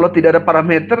 Kalau tidak ada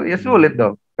parameter, ya sulit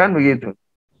dong. Kan begitu.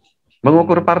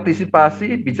 Mengukur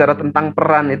partisipasi, bicara tentang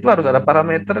peran itu harus ada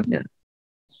parameternya.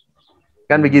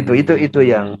 Kan begitu, itu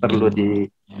yang perlu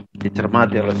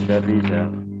dicermati oleh saudara Rizal.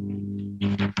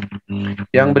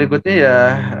 Yang berikutnya ya,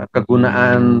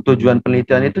 kegunaan tujuan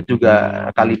penelitian itu juga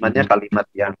kalimatnya kalimat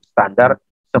yang standar,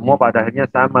 semua pada akhirnya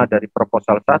sama dari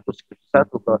proposal 1, skripsi 1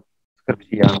 ke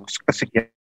skripsi yang kesekian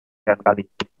kali.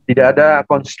 Tidak ada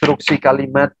konstruksi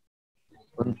kalimat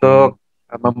untuk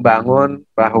membangun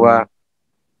bahwa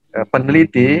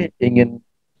peneliti ingin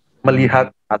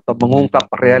melihat atau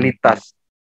mengungkap realitas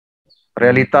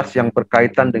yang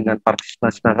berkaitan dengan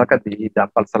partisipasi masyarakat di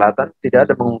Dampal Selatan. Tidak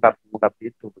ada mengungkap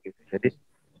itu begitu. Jadi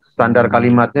standar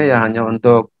kalimatnya ya hanya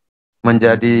untuk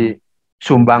menjadi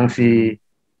sumbangsi.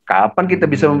 Kapan kita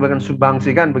bisa memberikan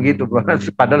sumbangsi kan begitu?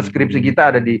 Padahal skripsi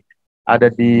kita ada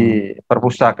di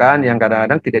perpustakaan yang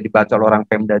kadang-kadang tidak dibaca oleh orang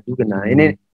Pemda juga. Nah,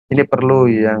 ini perlu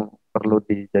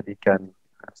dijadikan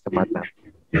semacam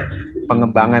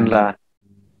pengembangan lah.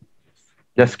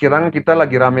 Ya sekarang kita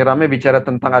lagi rame-rame bicara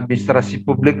tentang administrasi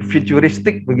publik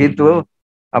futuristik begitu,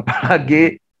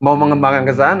 apalagi mau mengembangkan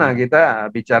ke sana.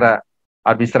 Kita bicara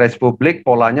administrasi publik,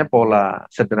 polanya pola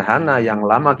sederhana yang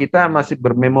lama. Kita masih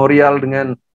bermemorial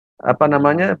dengan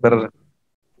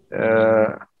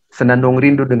senandung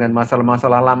rindu dengan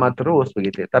masalah-masalah lama terus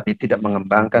begitu, tapi tidak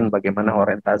mengembangkan bagaimana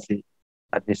orientasi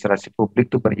administrasi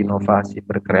publik itu berinovasi,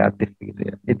 berkreatif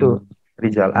begitu ya. Itu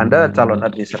Rizal, Anda calon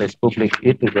administrasi publik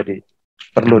itu, jadi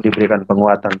perlu diberikan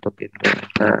penguatan untuk itu.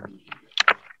 Nah,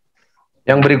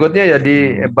 yang berikutnya ya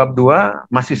di bab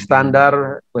 2 masih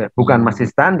standar, bukan masih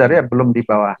standar ya, belum di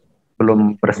bawah,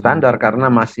 belum berstandar karena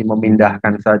masih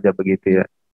memindahkan saja begitu ya.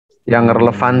 Yang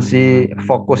relevansi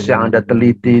fokus yang Anda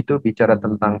teliti itu bicara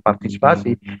tentang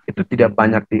partisipasi itu tidak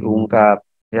banyak diungkap,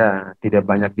 ya, tidak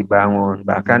banyak dibangun.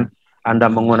 Bahkan Anda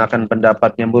menggunakan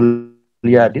pendapatnya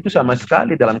mulia itu sama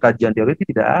sekali dalam kajian teori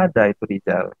tidak ada itu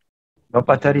Rizal.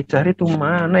 Bapak cari-cari itu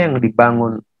mana yang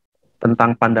dibangun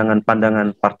tentang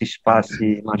pandangan-pandangan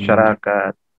partisipasi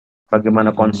masyarakat,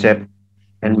 bagaimana konsep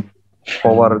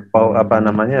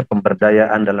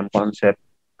pemberdayaan dalam konsep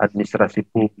administrasi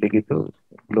publik itu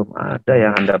belum ada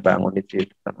yang Anda bangun di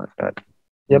situ sama sekali.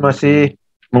 Ya masih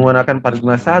menggunakan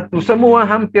paradigma 1, semua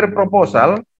hampir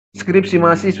proposal skripsi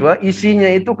mahasiswa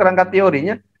isinya itu kerangka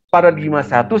teorinya paradigma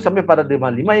 1 sampai paradigma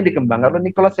 5 yang dikembangkan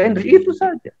oleh Nicholas Henry, itu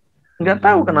saja. Nggak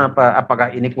tahu kenapa, apakah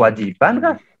ini kewajiban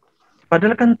kah?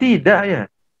 Padahal kan tidak ya.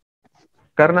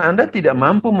 Karena Anda tidak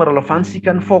mampu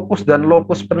merelevansikan fokus dan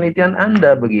lokus penelitian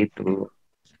Anda begitu.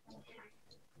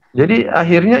 Jadi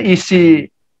akhirnya isi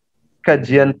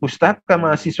kajian pustaka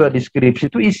mahasiswa di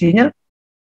skripsi itu isinya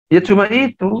ya cuma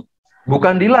itu.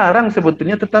 Bukan dilarang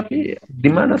sebetulnya, tetapi di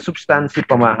mana substansi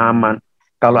pemahaman.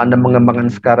 Kalau Anda mengembangkan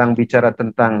sekarang bicara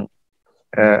tentang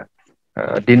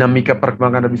dinamika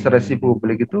perkembangan administrasi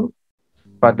publik itu,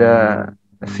 pada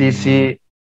sisi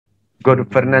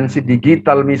governance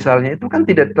digital misalnya itu kan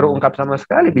tidak terungkap sama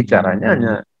sekali, bicaranya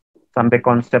hanya sampai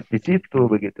konsep di situ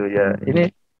begitu ya. Ini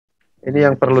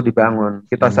yang perlu dibangun,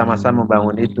 kita sama-sama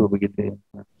membangun itu begitu ya.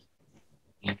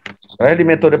 Karena di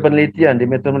metode penelitian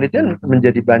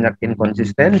menjadi banyak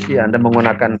inkonsistensi. Anda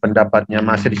menggunakan pendapatnya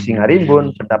Mas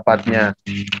Singarimbun, pendapatnya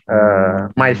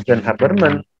Mais dan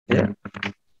Haberman ya.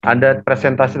 Anda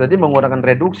presentasi tadi menggunakan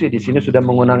reduksi, di sini sudah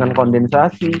menggunakan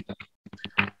kondensasi.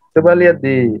 Coba lihat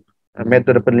di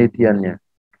metode penelitiannya.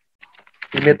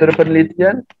 Di metode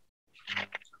penelitian,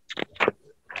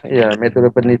 ya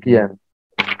metode penelitian.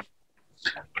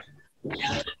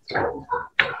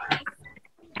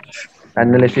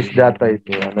 Analisis data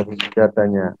itu, analisis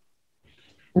datanya.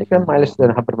 Ini kan Miles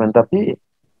dan Haberman, tapi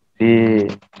di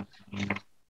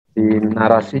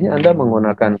narasinya Anda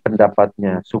menggunakan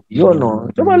pendapatnya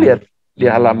Sugiono. Coba lihat di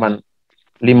halaman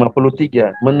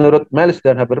 53. Menurut Miles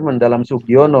dan Haberman dalam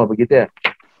Sugiono begitu ya.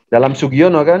 Dalam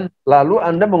Sugiono kan, lalu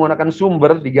Anda menggunakan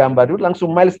sumber di gambar dulu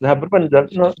langsung Miles dan Haberman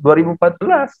 2014.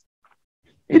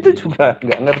 Itu juga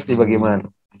nggak ngerti bagaimana.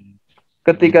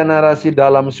 Ketika narasi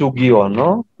dalam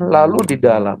Sugiono, lalu di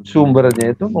dalam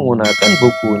sumbernya itu menggunakan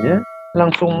bukunya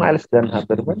langsung Miles dan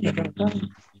Haberman.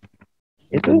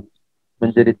 Itu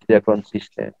menjadi tidak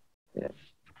konsisten. Ya.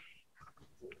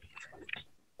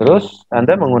 Terus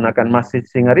Anda menggunakan Mas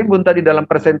Singarimbun tadi dalam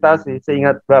presentasi,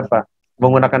 seingat berapa?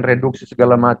 Menggunakan reduksi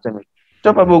segala macam.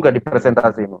 Coba buka di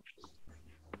presentasimu.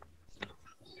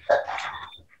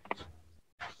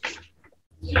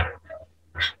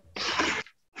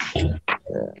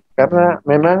 Ya, karena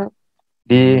memang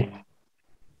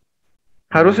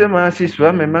harusnya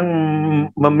mahasiswa memang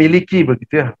memiliki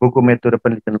begitu ya buku metode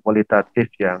penelitian kualitatif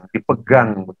yang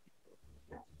dipegang.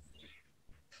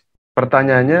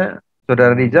 Pertanyaannya,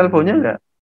 Saudara Rizal punya nggak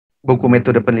buku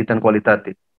metode penelitian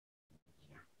kualitatif?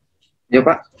 Ya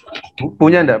Pak.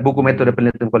 Punya enggak buku metode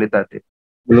penelitian kualitatif?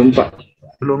 Belum Pak.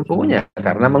 Belum punya,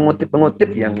 karena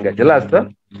mengutip-mengutip yang nggak jelas tuh.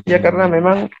 Ya karena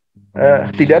memang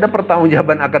tidak ada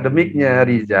pertanggungjawaban akademiknya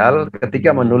Rizal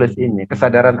ketika menulis ini.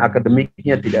 Kesadaran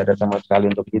akademiknya tidak ada sama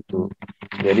sekali untuk itu.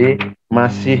 Jadi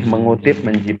masih mengutip,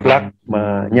 menjiplak,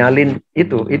 menyalin,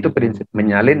 itu prinsip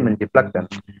menyalin, menjiplak, dan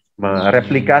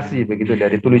mereplikasi begitu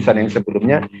dari tulisan yang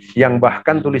sebelumnya, yang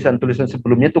bahkan tulisan-tulisan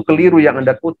sebelumnya itu keliru yang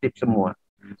Anda kutip semua.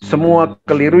 Semua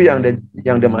keliru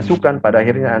yang dimasukkan, pada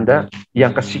akhirnya Anda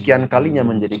yang kesekian kalinya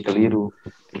menjadi keliru.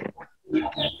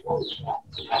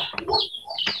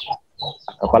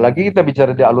 Apalagi kita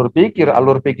bicara di alur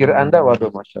pikir Anda,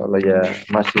 waduh, Masya Allah ya,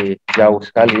 masih jauh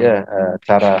sekali ya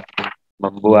cara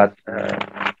membuat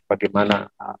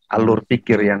bagaimana alur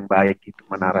pikir yang baik itu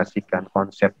menarasikan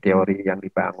konsep teori yang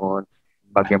dibangun,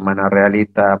 bagaimana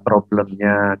realita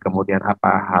problemnya, kemudian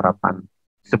apa harapan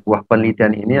sebuah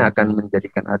penelitian ini akan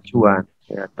menjadikan acuan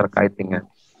ya, terkait dengan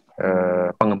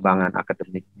pengembangan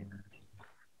akademiknya.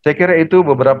 Saya kira itu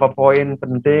beberapa poin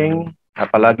penting,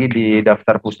 apalagi di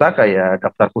daftar pustaka ya,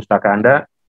 daftar pustaka Anda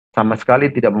sama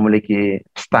sekali tidak memiliki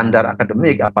standar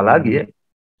akademik, apalagi ya,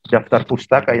 daftar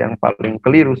pustaka yang paling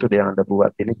keliru sudah yang Anda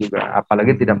buat ini juga,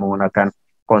 apalagi tidak menggunakan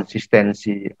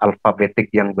konsistensi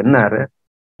alfabetik yang benar ya.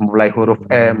 Mulai huruf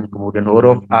M, kemudian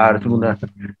huruf A, sudah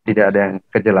tidak ada yang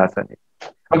kejelasan.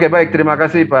 Oke, baik, terima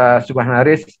kasih Pak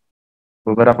Subhanaris.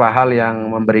 Beberapa hal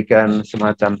yang memberikan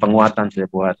semacam penguatan saya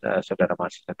buat saudara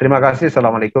mahasiswa. Terima kasih.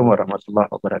 Assalamualaikum warahmatullahi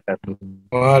wabarakatuh.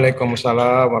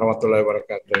 Waalaikumsalam warahmatullahi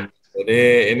wabarakatuh. Jadi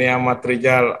ini amat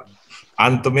Rizal,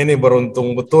 antum ini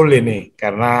beruntung betul ini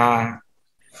karena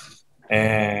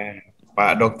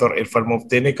Pak Dr. Irfan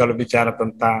Mufti ini kalau bicara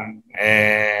tentang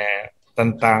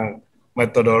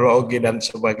metodologi dan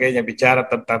sebagainya, bicara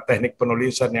tentang teknik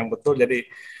penulisan yang betul, jadi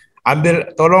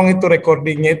ambil, tolong itu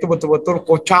recordingnya itu betul-betul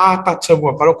kau catat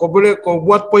semua. Kalau kau boleh, kau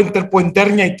buat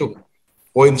pointer-pointernya itu.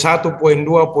 Poin 1, poin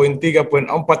 2, poin 3, poin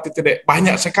 4 itu deh.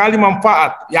 Banyak sekali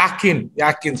manfaat. Yakin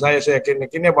saya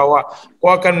yakinnya bahwa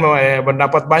kau akan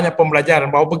mendapat banyak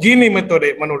pembelajaran bahwa begini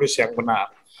metode menulis yang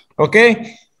benar. Oke?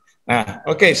 Nah,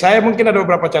 oke, saya mungkin ada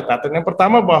beberapa catatan. Yang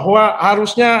pertama bahwa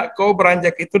harusnya kau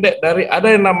beranjak itu deh dari ada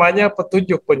yang namanya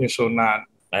petunjuk penyusunan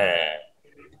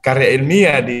karya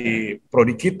ilmiah di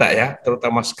prodi kita ya,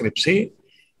 terutama skripsi,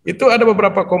 itu ada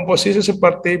beberapa komposisi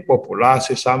seperti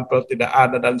populasi, sampel tidak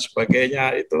ada dan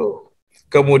sebagainya itu.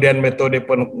 Kemudian metode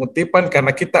pengutipan karena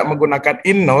kita menggunakan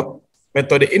InNote,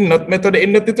 metode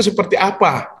InNote itu seperti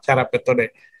apa cara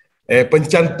metode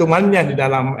pencantumannya di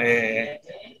dalam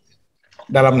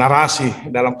narasi,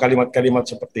 dalam kalimat-kalimat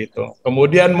seperti itu.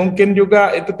 Kemudian mungkin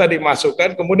juga itu tadi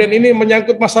masukkan, kemudian ini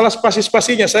menyangkut masalah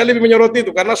spasi-spasinya, saya lebih menyoroti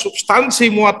itu, karena substansi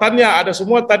muatannya ada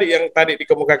semua tadi yang tadi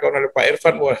dikemukakan oleh Pak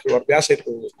Irfan, wah luar biasa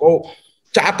itu, kau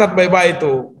catat baik-baik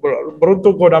itu,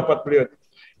 beruntung kau dapat beliau.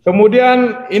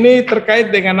 Kemudian ini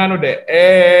terkait dengan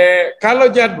kalau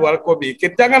jadwal kau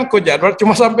bikin, jangan kau jadwal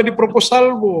cuma sampai di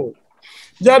proposal, Bu.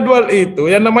 Jadwal itu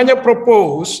yang namanya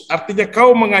propose, artinya kau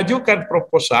mengajukan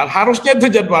proposal, harusnya itu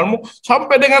jadwalmu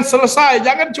sampai dengan selesai,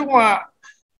 jangan cuma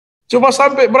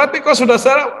sampai, berarti kau sudah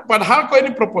selesai, padahal kau ini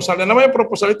proposal, yang namanya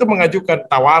proposal itu mengajukan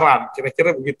tawaran,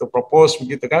 kira-kira begitu, propose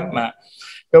begitu kan. Nah,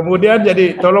 kemudian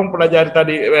jadi tolong pelajari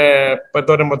tadi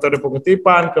metode-metode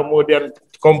pengutipan, kemudian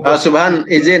Subhan,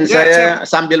 izin ya, saya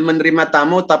sambil menerima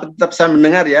tamu, tapi tetap saya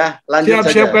mendengar ya. Lanjut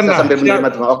saja, siapkan saya sambil menerima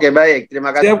tamu. Oke, baik,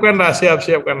 terima kasih.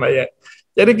 Siapkanlah ya.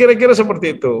 Jadi kira-kira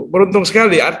seperti itu. Beruntung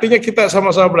sekali, artinya kita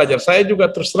sama-sama belajar. Saya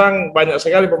juga terus terang banyak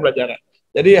sekali pembelajaran.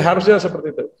 Jadi harusnya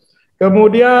seperti itu.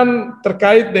 Kemudian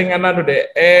terkait dengan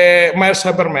Miles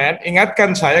Haberman,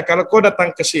 ingatkan saya kalau kau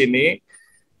datang ke sini,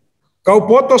 kau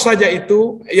foto saja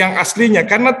itu yang aslinya,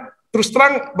 karena terus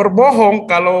terang berbohong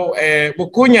kalau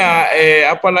bukunya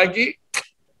apalagi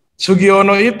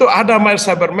Sugiono itu ada Miles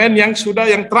Haberman yang sudah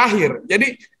yang terakhir.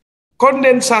 Jadi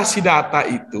kondensasi data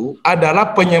itu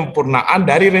adalah penyempurnaan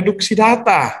dari reduksi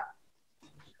data.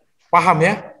 Paham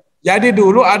ya? Jadi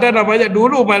dulu ada namanya,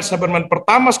 dulu Miles Haberman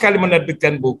pertama sekali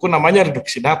menerbitkan buku namanya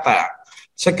reduksi data.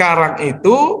 Sekarang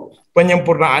itu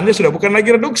penyempurnaannya sudah bukan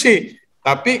lagi reduksi,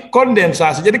 tapi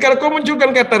kondensasi. Jadi kalau kau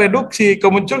munculkan kata reduksi, kau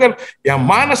munculkan yang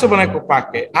mana sebenarnya kau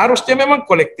pakai, harusnya memang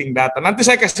collecting data. Nanti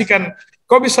saya kasihkan,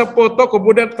 kau bisa foto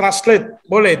kemudian translate,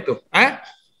 boleh itu.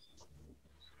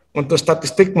 Untuk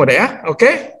statistik mudah ya,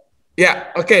 oke?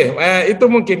 Ya, oke.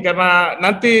 Itu mungkin karena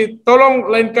nanti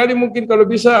tolong lain kali mungkin kalau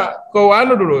bisa kau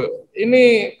dulu.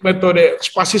 Ini metode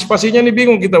spasi-spasinya nih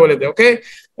bingung kita boleh, oke?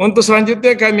 Untuk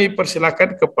selanjutnya kami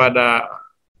persilakan kepada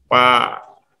Pak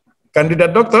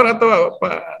kandidat doktor atau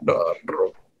Pak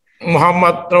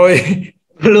Muhammad Roy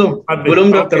Belum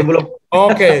dokter, belum.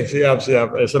 Oke, siap.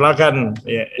 Silakan.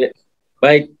 Ya.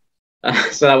 Baik.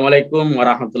 Assalamualaikum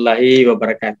warahmatullahi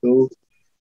wabarakatuh.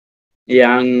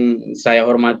 Yang saya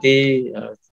hormati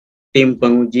tim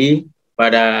penguji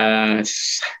pada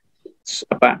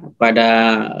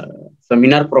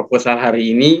seminar proposal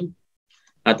hari ini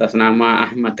atas nama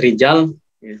Ahmad Rijal.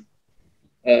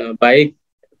 Baik,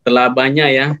 telah banyak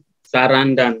ya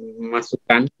saran dan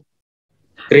masukan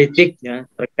kritik ya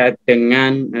terkait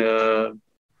dengan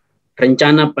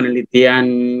rencana penelitian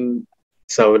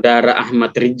Saudara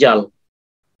Ahmad Rijal.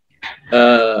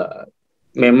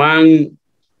 Memang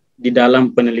di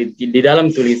dalam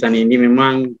tulisan ini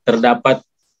memang terdapat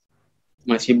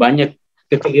masih banyak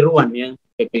kekeliruan.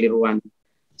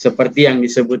 Seperti yang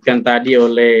disebutkan tadi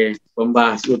oleh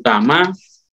pembahas utama,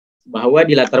 bahwa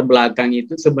di latar belakang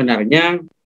itu sebenarnya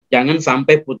jangan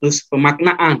sampai putus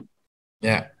pemaknaan.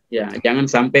 Ya, jangan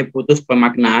sampai putus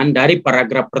pemaknaan dari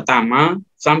paragraf pertama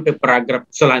sampai paragraf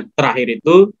terakhir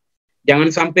itu, jangan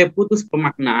sampai putus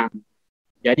pemaknaan.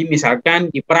 Jadi misalkan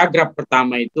di paragraf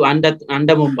pertama itu Anda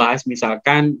membahas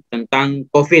misalkan tentang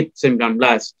COVID-19.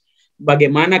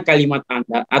 Bagaimana kalimat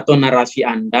Anda atau narasi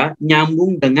Anda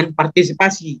nyambung dengan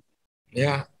partisipasi.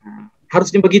 Ya. Nah,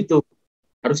 harusnya begitu.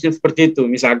 Harusnya seperti itu.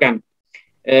 Misalkan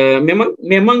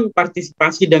memang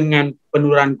partisipasi dengan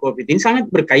penularan COVID ini sangat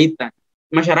berkaitan.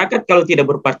 Masyarakat kalau tidak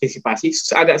berpartisipasi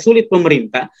agak sulit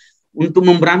pemerintah untuk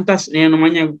memberantas yang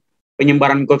namanya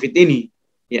penyebaran COVID ini.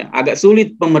 Ya, agak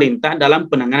sulit pemerintah dalam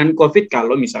penanganan COVID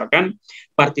kalau misalkan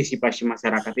partisipasi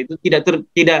masyarakat itu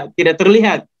tidak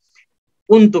terlihat.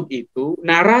 Untuk itu,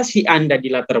 narasi Anda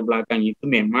di latar belakang itu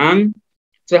memang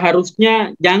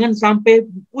seharusnya jangan sampai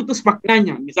putus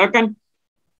maknanya. Misalkan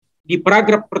di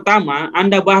paragraf pertama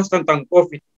Anda bahas tentang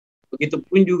COVID.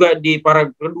 Begitupun juga di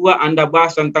paragraf kedua Anda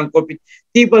bahas tentang COVID.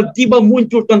 Tiba-tiba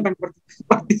muncul tentang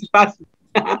partisipasi.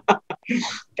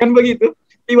 Kan begitu?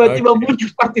 Tiba-tiba muncul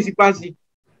partisipasi.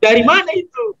 Dari mana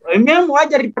itu? Memang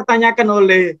wajar dipertanyakan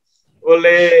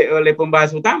oleh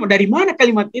pembahas utama. Dari mana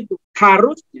kalimat itu?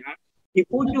 Harusnya di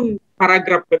ujung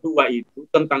paragraf kedua itu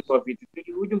tentang COVID itu,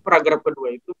 di ujung paragraf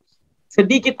kedua itu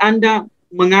sedikit Anda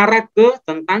mengarah ke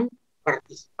tentang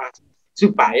partisipasi.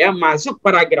 Supaya masuk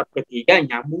paragraf ketiga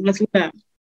nyambunglah sudah.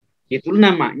 Itu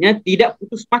namanya tidak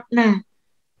putus makna.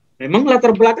 Memang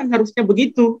latar belakang harusnya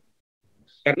begitu.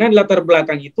 Karena latar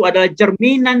belakang itu adalah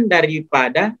cerminan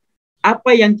daripada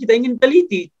apa yang kita ingin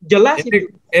teliti. Jelas itu.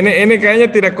 Ini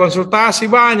kayaknya tidak konsultasi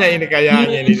banyak ini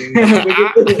kayaknya.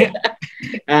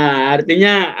 Nah,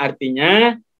 artinya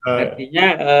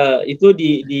itu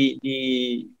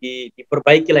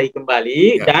diperbaiki lagi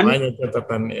kembali ya, dan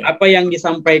apa yang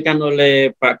disampaikan oleh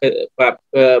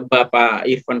Bapak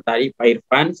Irfan tadi, Pak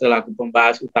Irfan selaku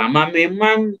pembahas utama,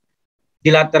 memang di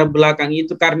latar belakang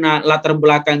itu karena latar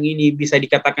belakang ini bisa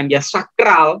dikatakan dia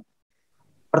sakral,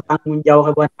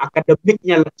 pertanggungjawaban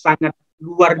akademiknya sangat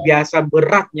luar biasa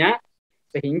beratnya,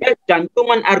 sehingga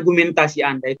cantuman argumentasi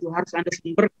Anda itu harus Anda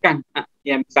sumberkan. Nah,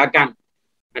 ya misalkan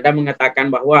Anda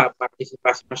mengatakan bahwa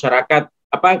partisipasi masyarakat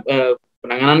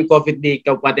penanganan COVID di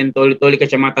Kabupaten Tolito,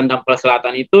 Kecamatan Dampal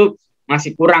Selatan itu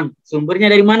masih kurang.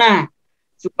 Sumbernya dari mana?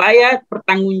 Supaya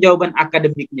pertanggungjawaban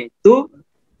akademiknya itu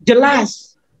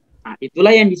jelas. Nah,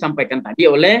 itulah yang disampaikan tadi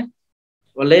oleh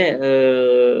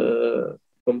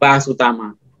pembahas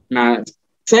utama. Nah,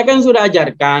 saya kan sudah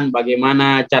ajarkan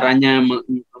bagaimana caranya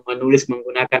menulis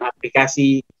menggunakan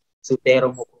aplikasi Sutero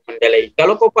maupun Mendeley.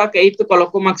 Kalau kau pakai itu, kalau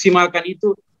kau maksimalkan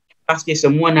itu, pasti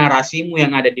semua narasimu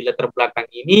yang ada di latar belakang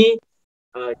ini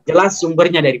jelas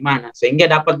sumbernya dari mana, sehingga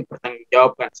dapat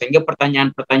dipertanggungjawabkan. Sehingga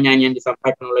pertanyaan-pertanyaan yang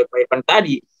disampaikan oleh Pak Irfan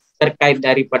tadi terkait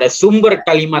daripada sumber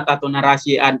kalimat atau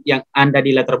narasi yang Anda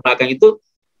di latar belakang itu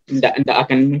tidak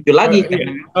akan muncul lagi.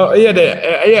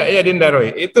 Iya Dinda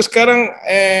Roy. Itu sekarang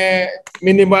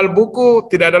minimal buku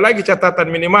tidak ada lagi catatan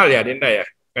minimal ya Dinda ya.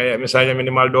 Kayak misalnya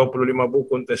minimal 25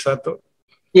 buku untuk satu.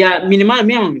 Ya minimal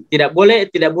memang tidak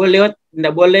boleh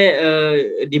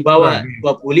di bawah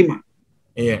 25.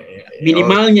 Iya.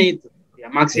 Minimalnya itu.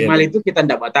 Ya, maksimal itu kita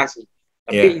tidak batasi.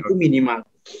 Tapi itu minimal.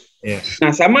 Yeah.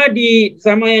 Nah, sama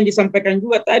yang disampaikan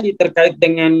juga tadi terkait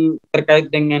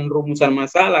dengan rumusan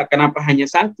masalah, kenapa hanya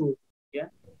satu? Ya,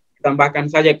 tambahkan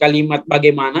saja kalimat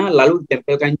bagaimana, lalu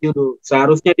ditempelkan judul.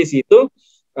 Seharusnya di situ,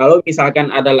 kalau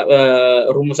misalkan ada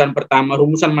rumusan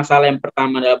masalah yang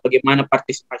pertama adalah bagaimana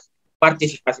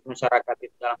partisipasi masyarakat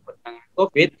itu dalam penanganan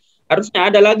COVID, harusnya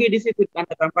ada lagi di situ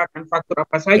Anda tambahkan faktor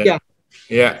apa saja,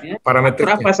 parameter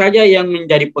apa saja yang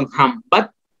menjadi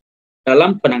penghambat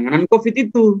dalam penanganan COVID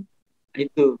itu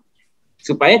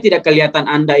supaya tidak kelihatan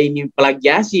Anda ini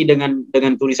plagiasi dengan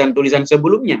tulisan-tulisan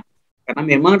sebelumnya,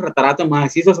 karena memang rata-rata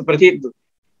mahasiswa seperti itu.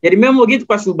 Jadi memang begitu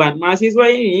Pak Suban, mahasiswa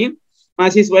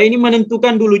ini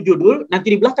menentukan dulu judul,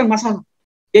 nanti di belakang masalah.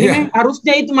 Jadi memang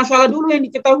harusnya itu masalah dulu yang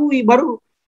diketahui, baru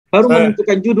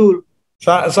menentukan judul.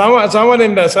 Sama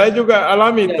Nenda, saya juga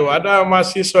alami itu. Ada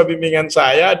mahasiswa bimbingan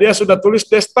saya, dia sudah tulis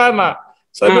Destana.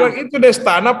 Saya bilang itu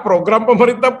Destana program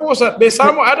pemerintah pusat.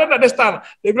 Desamu ada enggak Destana?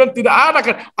 Dia bilang tidak ada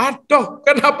kan. Aduh,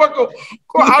 kenapa kok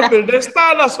ambil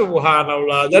Destana,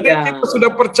 subhanallah. Jadi kita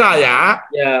sudah percaya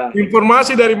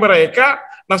informasi dari mereka.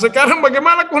 Nah sekarang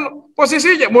bagaimana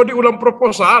posisinya? Mau diulang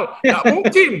proposal? Nggak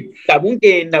mungkin.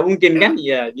 Nggak mungkin kan?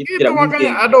 Ya, gitu, itu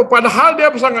makanya. Aduh, padahal dia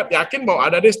sangat yakin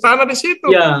bahwa ada Destana di situ.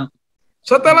 Ya.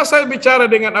 Setelah saya bicara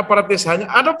dengan aparat desanya,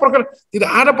 ada program, tidak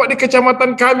ada Pak di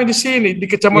kecamatan kami di sini, di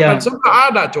kecamatan sebelah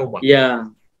ada, coba. Ya.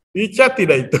 Bisa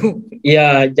tidak itu?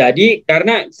 Ya, jadi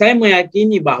karena saya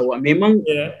meyakini bahwa memang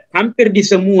hampir di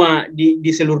semua di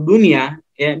seluruh dunia,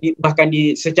 ya, bahkan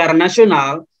secara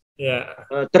nasional,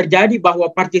 terjadi bahwa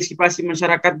partisipasi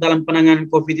masyarakat dalam penanganan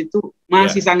COVID itu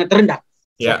masih sangat rendah.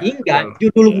 Sehingga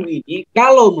judulmu ini,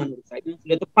 kalau menurut saya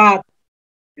sudah tepat,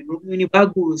 judulmu ini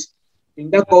bagus.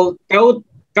 Sehingga kau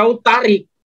tarik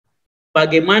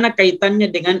bagaimana kaitannya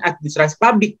dengan administrasi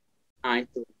publik. Nah,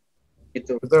 itu.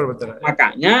 Betul.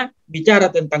 Makanya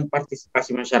bicara tentang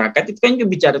partisipasi masyarakat itu kan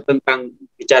juga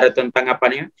bicara tentang apa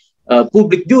nih?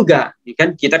 Publik juga.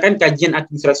 Kan kita kan kajian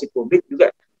administrasi publik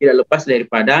juga tidak lepas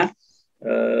daripada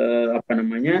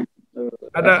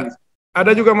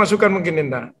ada juga masukan mungkin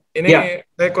Linda. Ini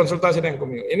saya konsultasi dengan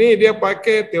Komio. Ini dia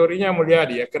pakai teorinya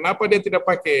Mulyadi ya. Kenapa dia tidak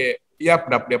pakai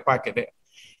IAPDAP, dia pakai deh.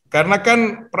 Karena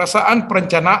kan perasaan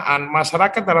perencanaan,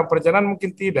 masyarakat dalam perencanaan mungkin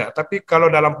tidak, tapi kalau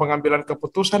dalam pengambilan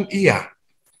keputusan iya.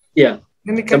 Iya.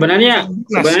 Ini kan sebenarnya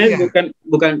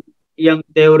bukan yang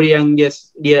teori yang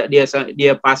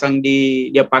dia pasang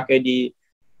dia pakai di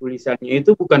tulisannya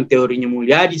itu bukan teorinya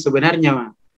Mulyadi sebenarnya,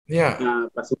 Mas. Iya.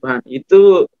 Nah, Pak Subhan,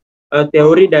 itu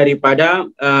teori daripada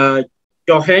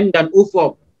Cohen dan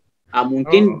Ufo.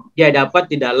 Mungkin dia dapat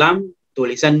di dalam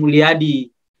tulisan Mulyadi.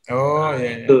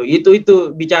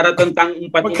 Itu bicara tentang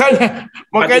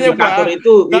makanya indikator Pak,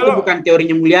 itu bukan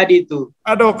teorinya Mulyadi itu.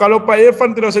 Aduh, kalau Pak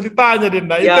Irfan tidak usah ditanya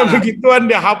Dinda, itu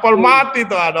begituan dia hafal mati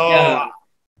tuh, aduh.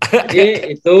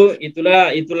 Jadi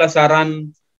itulah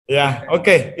saran. Ya,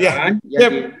 oke.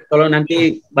 Jadi, kalau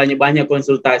nanti banyak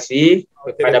konsultasi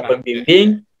kepada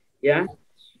pembimbing, ya.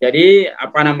 Jadi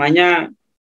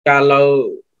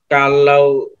kalau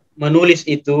menulis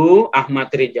itu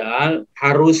Ahmad Rizal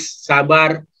harus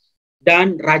sabar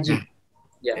dan rajin.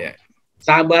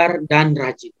 Sabar dan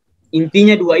rajin.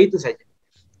 Intinya dua itu saja.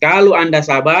 Kalau Anda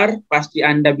sabar, pasti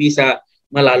Anda bisa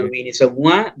melalui ini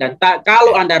semua, dan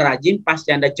kalau Anda rajin, pasti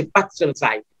Anda cepat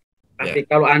selesai. Tapi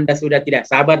kalau Anda sudah tidak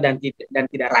sabar dan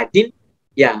tidak rajin,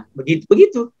 ya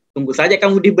begitu. Tunggu saja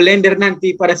kamu di blender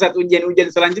nanti pada saat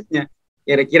ujian-ujian selanjutnya.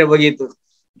 Kira-kira begitu.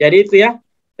 Jadi itu ya.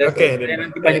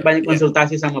 Nanti banyak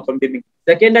konsultasi sama pembimbing.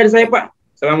 Sekian dari saya, Pak.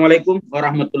 Assalamualaikum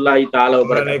warahmatullahi taala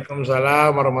wabarakatuh.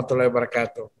 Waalaikumsalam warahmatullahi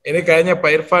wabarakatuh. Ini kayaknya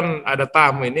Pak Irfan ada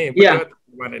tamu ini. Iya.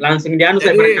 Langsung dianu.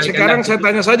 Jadi sekarang saya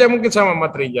tanya saja mungkin sama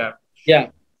Mas Rizal. Ya.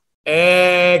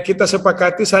 Kita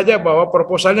sepakati saja bahwa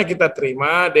proposalnya kita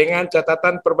terima dengan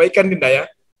catatan perbaikan, Dinda ya.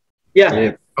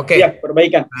 Ya. Oke. Ya,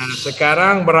 perbaikan. Nah,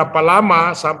 sekarang berapa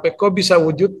lama sampai kau bisa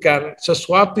wujudkan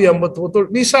sesuatu yang betul-betul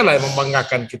bisa lah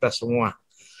membanggakan kita semua?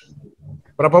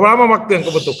 Berapa lama waktu yang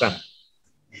kau butuhkan?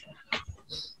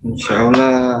 Insya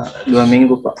Allah 2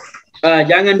 minggu, Pak.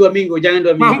 Jangan 2 minggu,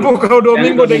 Mampu kau 2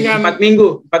 minggu dengan 4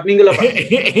 minggu lah,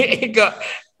 Pak.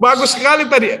 Bagus sekali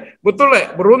tadi, betul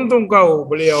ya. Beruntung kau,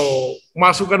 beliau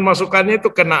masukannya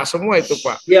itu kena semua itu,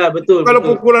 Pak. Iya, betul. Kalau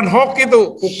pukulan hook,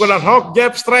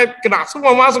 jab straight kena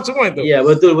semua, masuk semua itu. Iya,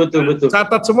 betul.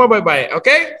 Catat semua baik-baik,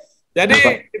 oke? Jadi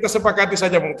kita sepakati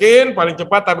saja mungkin paling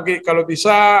cepat, tapi kalau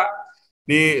bisa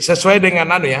sesuai dengan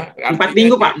ya. 4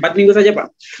 minggu, Pak. 4 minggu saja,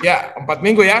 Pak. Ya, 4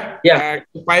 minggu ya. Ya.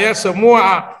 Supaya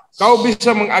semua kau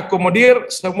bisa mengakomodir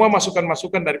semua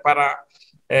masukan-masukan dari para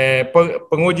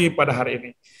penguji pada hari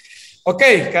ini.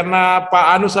 Oke, karena Pak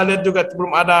Anu saya lihat juga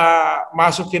belum ada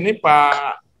masuk ini,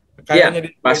 Pak. Kayaknya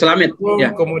Pak Slamet.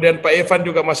 Ya. Kemudian Pak Irfan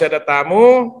juga masih ada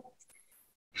tamu.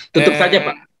 Tutup saja,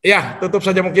 Pak. Ya, tutup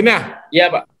saja mungkin ya.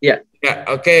 Iya, Pak. Ya,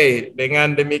 oke.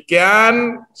 Dengan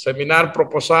demikian, seminar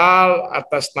proposal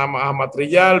atas nama Ahmad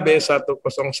Rizal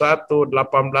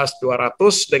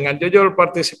B101-18200 dengan judul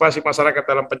Partisipasi Masyarakat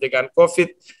dalam Pencegahan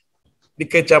COVID di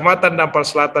Kecamatan Dampal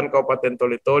Selatan, Kabupaten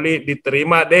Toli-Toli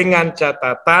diterima dengan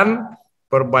catatan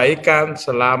perbaikan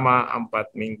selama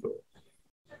 4 minggu.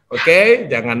 Oke,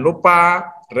 jangan lupa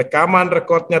rekaman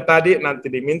rekodnya tadi nanti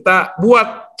diminta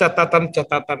buat catatan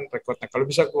rekodnya. Kalau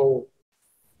bisa kau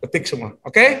ketik semua.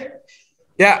 Oke?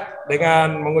 Ya,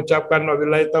 dengan mengucapkan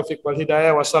wabillahi taufiq wal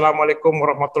hidayah, wassalamualaikum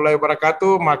warahmatullahi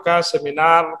wabarakatuh, maka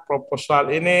seminar proposal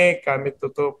ini kami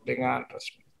tutup dengan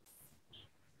resmi.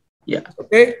 Ya.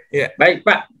 Oke, ya. Baik,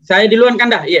 Pak. Saya duluan kan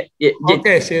dah. Iya, iya.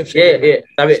 Oke, siap. Iya, iya.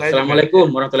 Assalamualaikum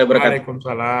warahmatullahi wabarakatuh.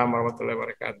 Waalaikumsalam warahmatullahi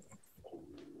wabarakatuh.